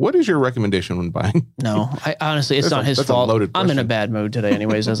is your recommendation when buying? No, honestly, it's not his fault. I'm in a bad mood today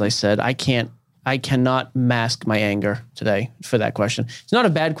anyways, as I said. I cannot mask my anger today for that question. It's not a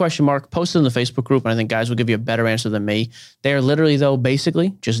bad question, Mark. Post it in the Facebook group, and I think guys will give you a better answer than me. They are literally, though,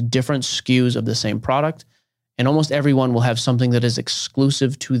 basically just different SKUs of the same product, and almost everyone will have something that is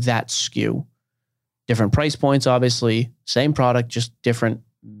exclusive to that SKU. Different price points, obviously. Same product, just different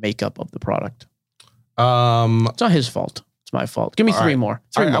makeup of the product. It's not his fault. It's my fault. Give me three more.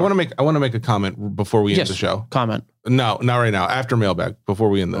 I want to make a comment before we end the show. Comment. No, not right now. After mailbag, before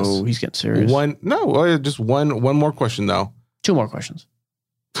we end this. Oh, he's getting serious. Just one more question though. Two more questions.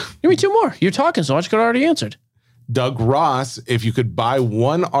 Give me two more. You're talking so much, could have already answered. Doug Ross, if you could buy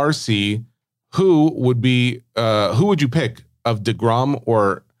one RC, who would you pick of DeGrom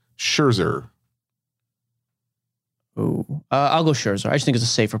or Scherzer? Ooh, I'll go Scherzer. I just think it's a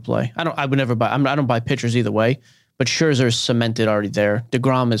safer play. I would never buy. I don't buy pitchers either way, but Scherzer is cemented already there.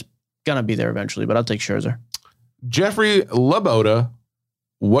 DeGrom is gonna be there eventually, but I'll take Scherzer. Jeffrey Laboda,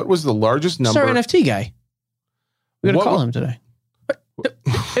 what was the largest number? It's our NFT guy. We're gonna call him today.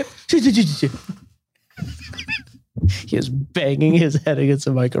 He is banging his head against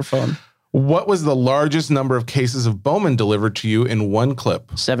the microphone. What was the largest number of cases of Bowman delivered to you in one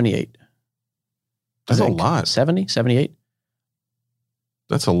clip? 78. That's a lot. 70, 78.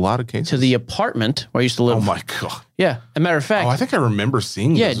 That's a lot of cases. To the apartment where I used to live. Oh my God. Yeah. As a matter of fact. I think I remember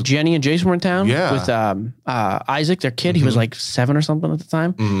seeing this. Yeah, Jenny and Jason were in town with Isaac, their kid. He was like 7 or something at the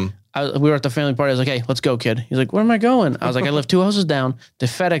time. Mm-hmm. We were at the family party. I was like, hey, let's go, kid. He's like, where am I going? I was like, I live 2 houses down. The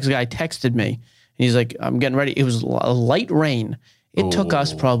FedEx guy texted me. And he's like, I'm getting ready. It was a light rain. It took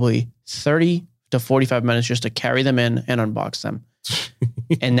us probably 30 to 45 minutes just to carry them in and unbox them.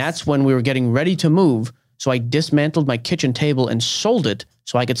 And that's when we were getting ready to move. So I dismantled my kitchen table and sold it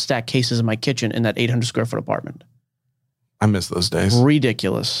so I could stack cases in my kitchen in that 800 square foot apartment. I miss those days.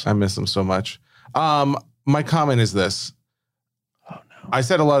 Ridiculous. I miss them so much. My comment is this. Oh no. I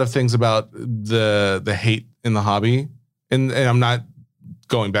said a lot of things about the hate in the hobby, and I'm not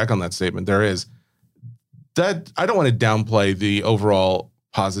going back on that statement. There is that. I don't want to downplay the overall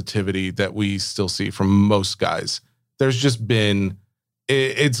positivity that we still see from most guys. There's just been,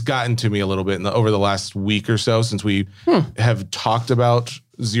 it's gotten to me a little bit over the last week or so since we have talked about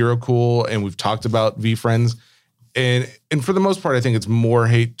Zero Cool and we've talked about VeeFriends. And for the most part, I think it's more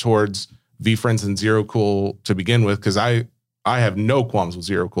hate towards VeeFriends and Zero Cool to begin with, because I have no qualms with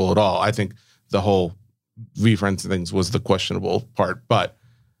Zero Cool at all. I think the whole VeeFriends things was the questionable part. But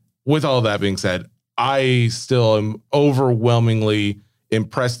with all that being said, I still am overwhelmingly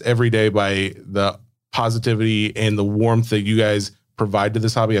impressed every day by the positivity and the warmth that you guys provide to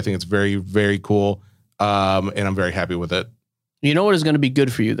this hobby. I think it's very, very cool. And I'm very happy with it. You know what is going to be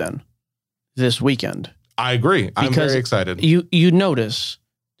good for you then this weekend? I agree. I'm very excited. You notice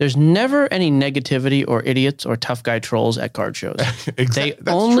there's never any negativity or idiots or tough guy trolls at card shows. Exactly.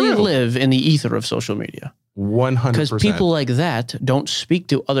 They only live in the ether of social media. 100%. Because people like that don't speak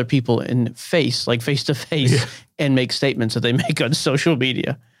to other people in face to face, and make statements that they make on social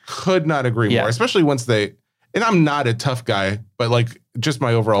media. Could not agree more, especially once they, and I'm not a tough guy, but like just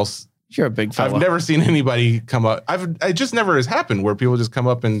my overall. You're a big fella. I've never seen anybody come up. It just never has happened where people just come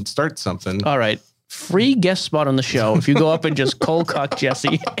up and start something. All right. Free guest spot on the show if you go up and just cold cock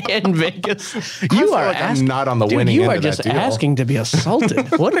Jesse in Vegas. I'm not on the winning end. You are just asking to be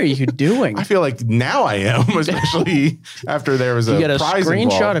assaulted. What are you doing? I feel like now I am, especially after there was a prize screenshot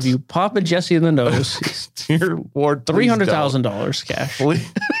involved. of you popping Jesse in the nose. Dear Lord, $300,000 cash.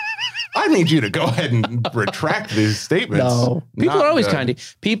 I need you to go ahead and retract these statements. No, people are always kind.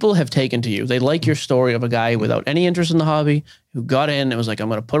 People have taken to you. They like your story of a guy without any interest in the hobby who got in and was like, I'm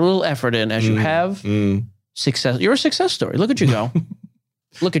going to put a little effort in. As you have success. You're a success story. Look at you go.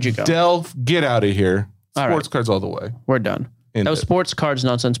 Look at you go. Delve, get out of here. All Sports cards all the way. We're done. That was Sports Cards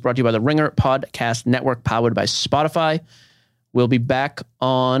Nonsense, brought to you by the Ringer Podcast Network, powered by Spotify. We'll be back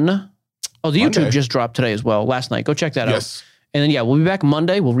on... the Monday. YouTube just dropped today as well, last night. Go check that out. And then, we'll be back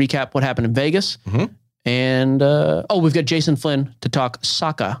Monday. We'll recap what happened in Vegas. And, we've got Jason Flynn to talk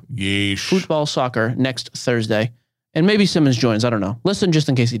soccer. Yeesh. Football soccer next Thursday. And maybe Simmons joins. I don't know. Listen just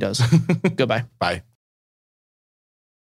in case he does. Goodbye. Bye.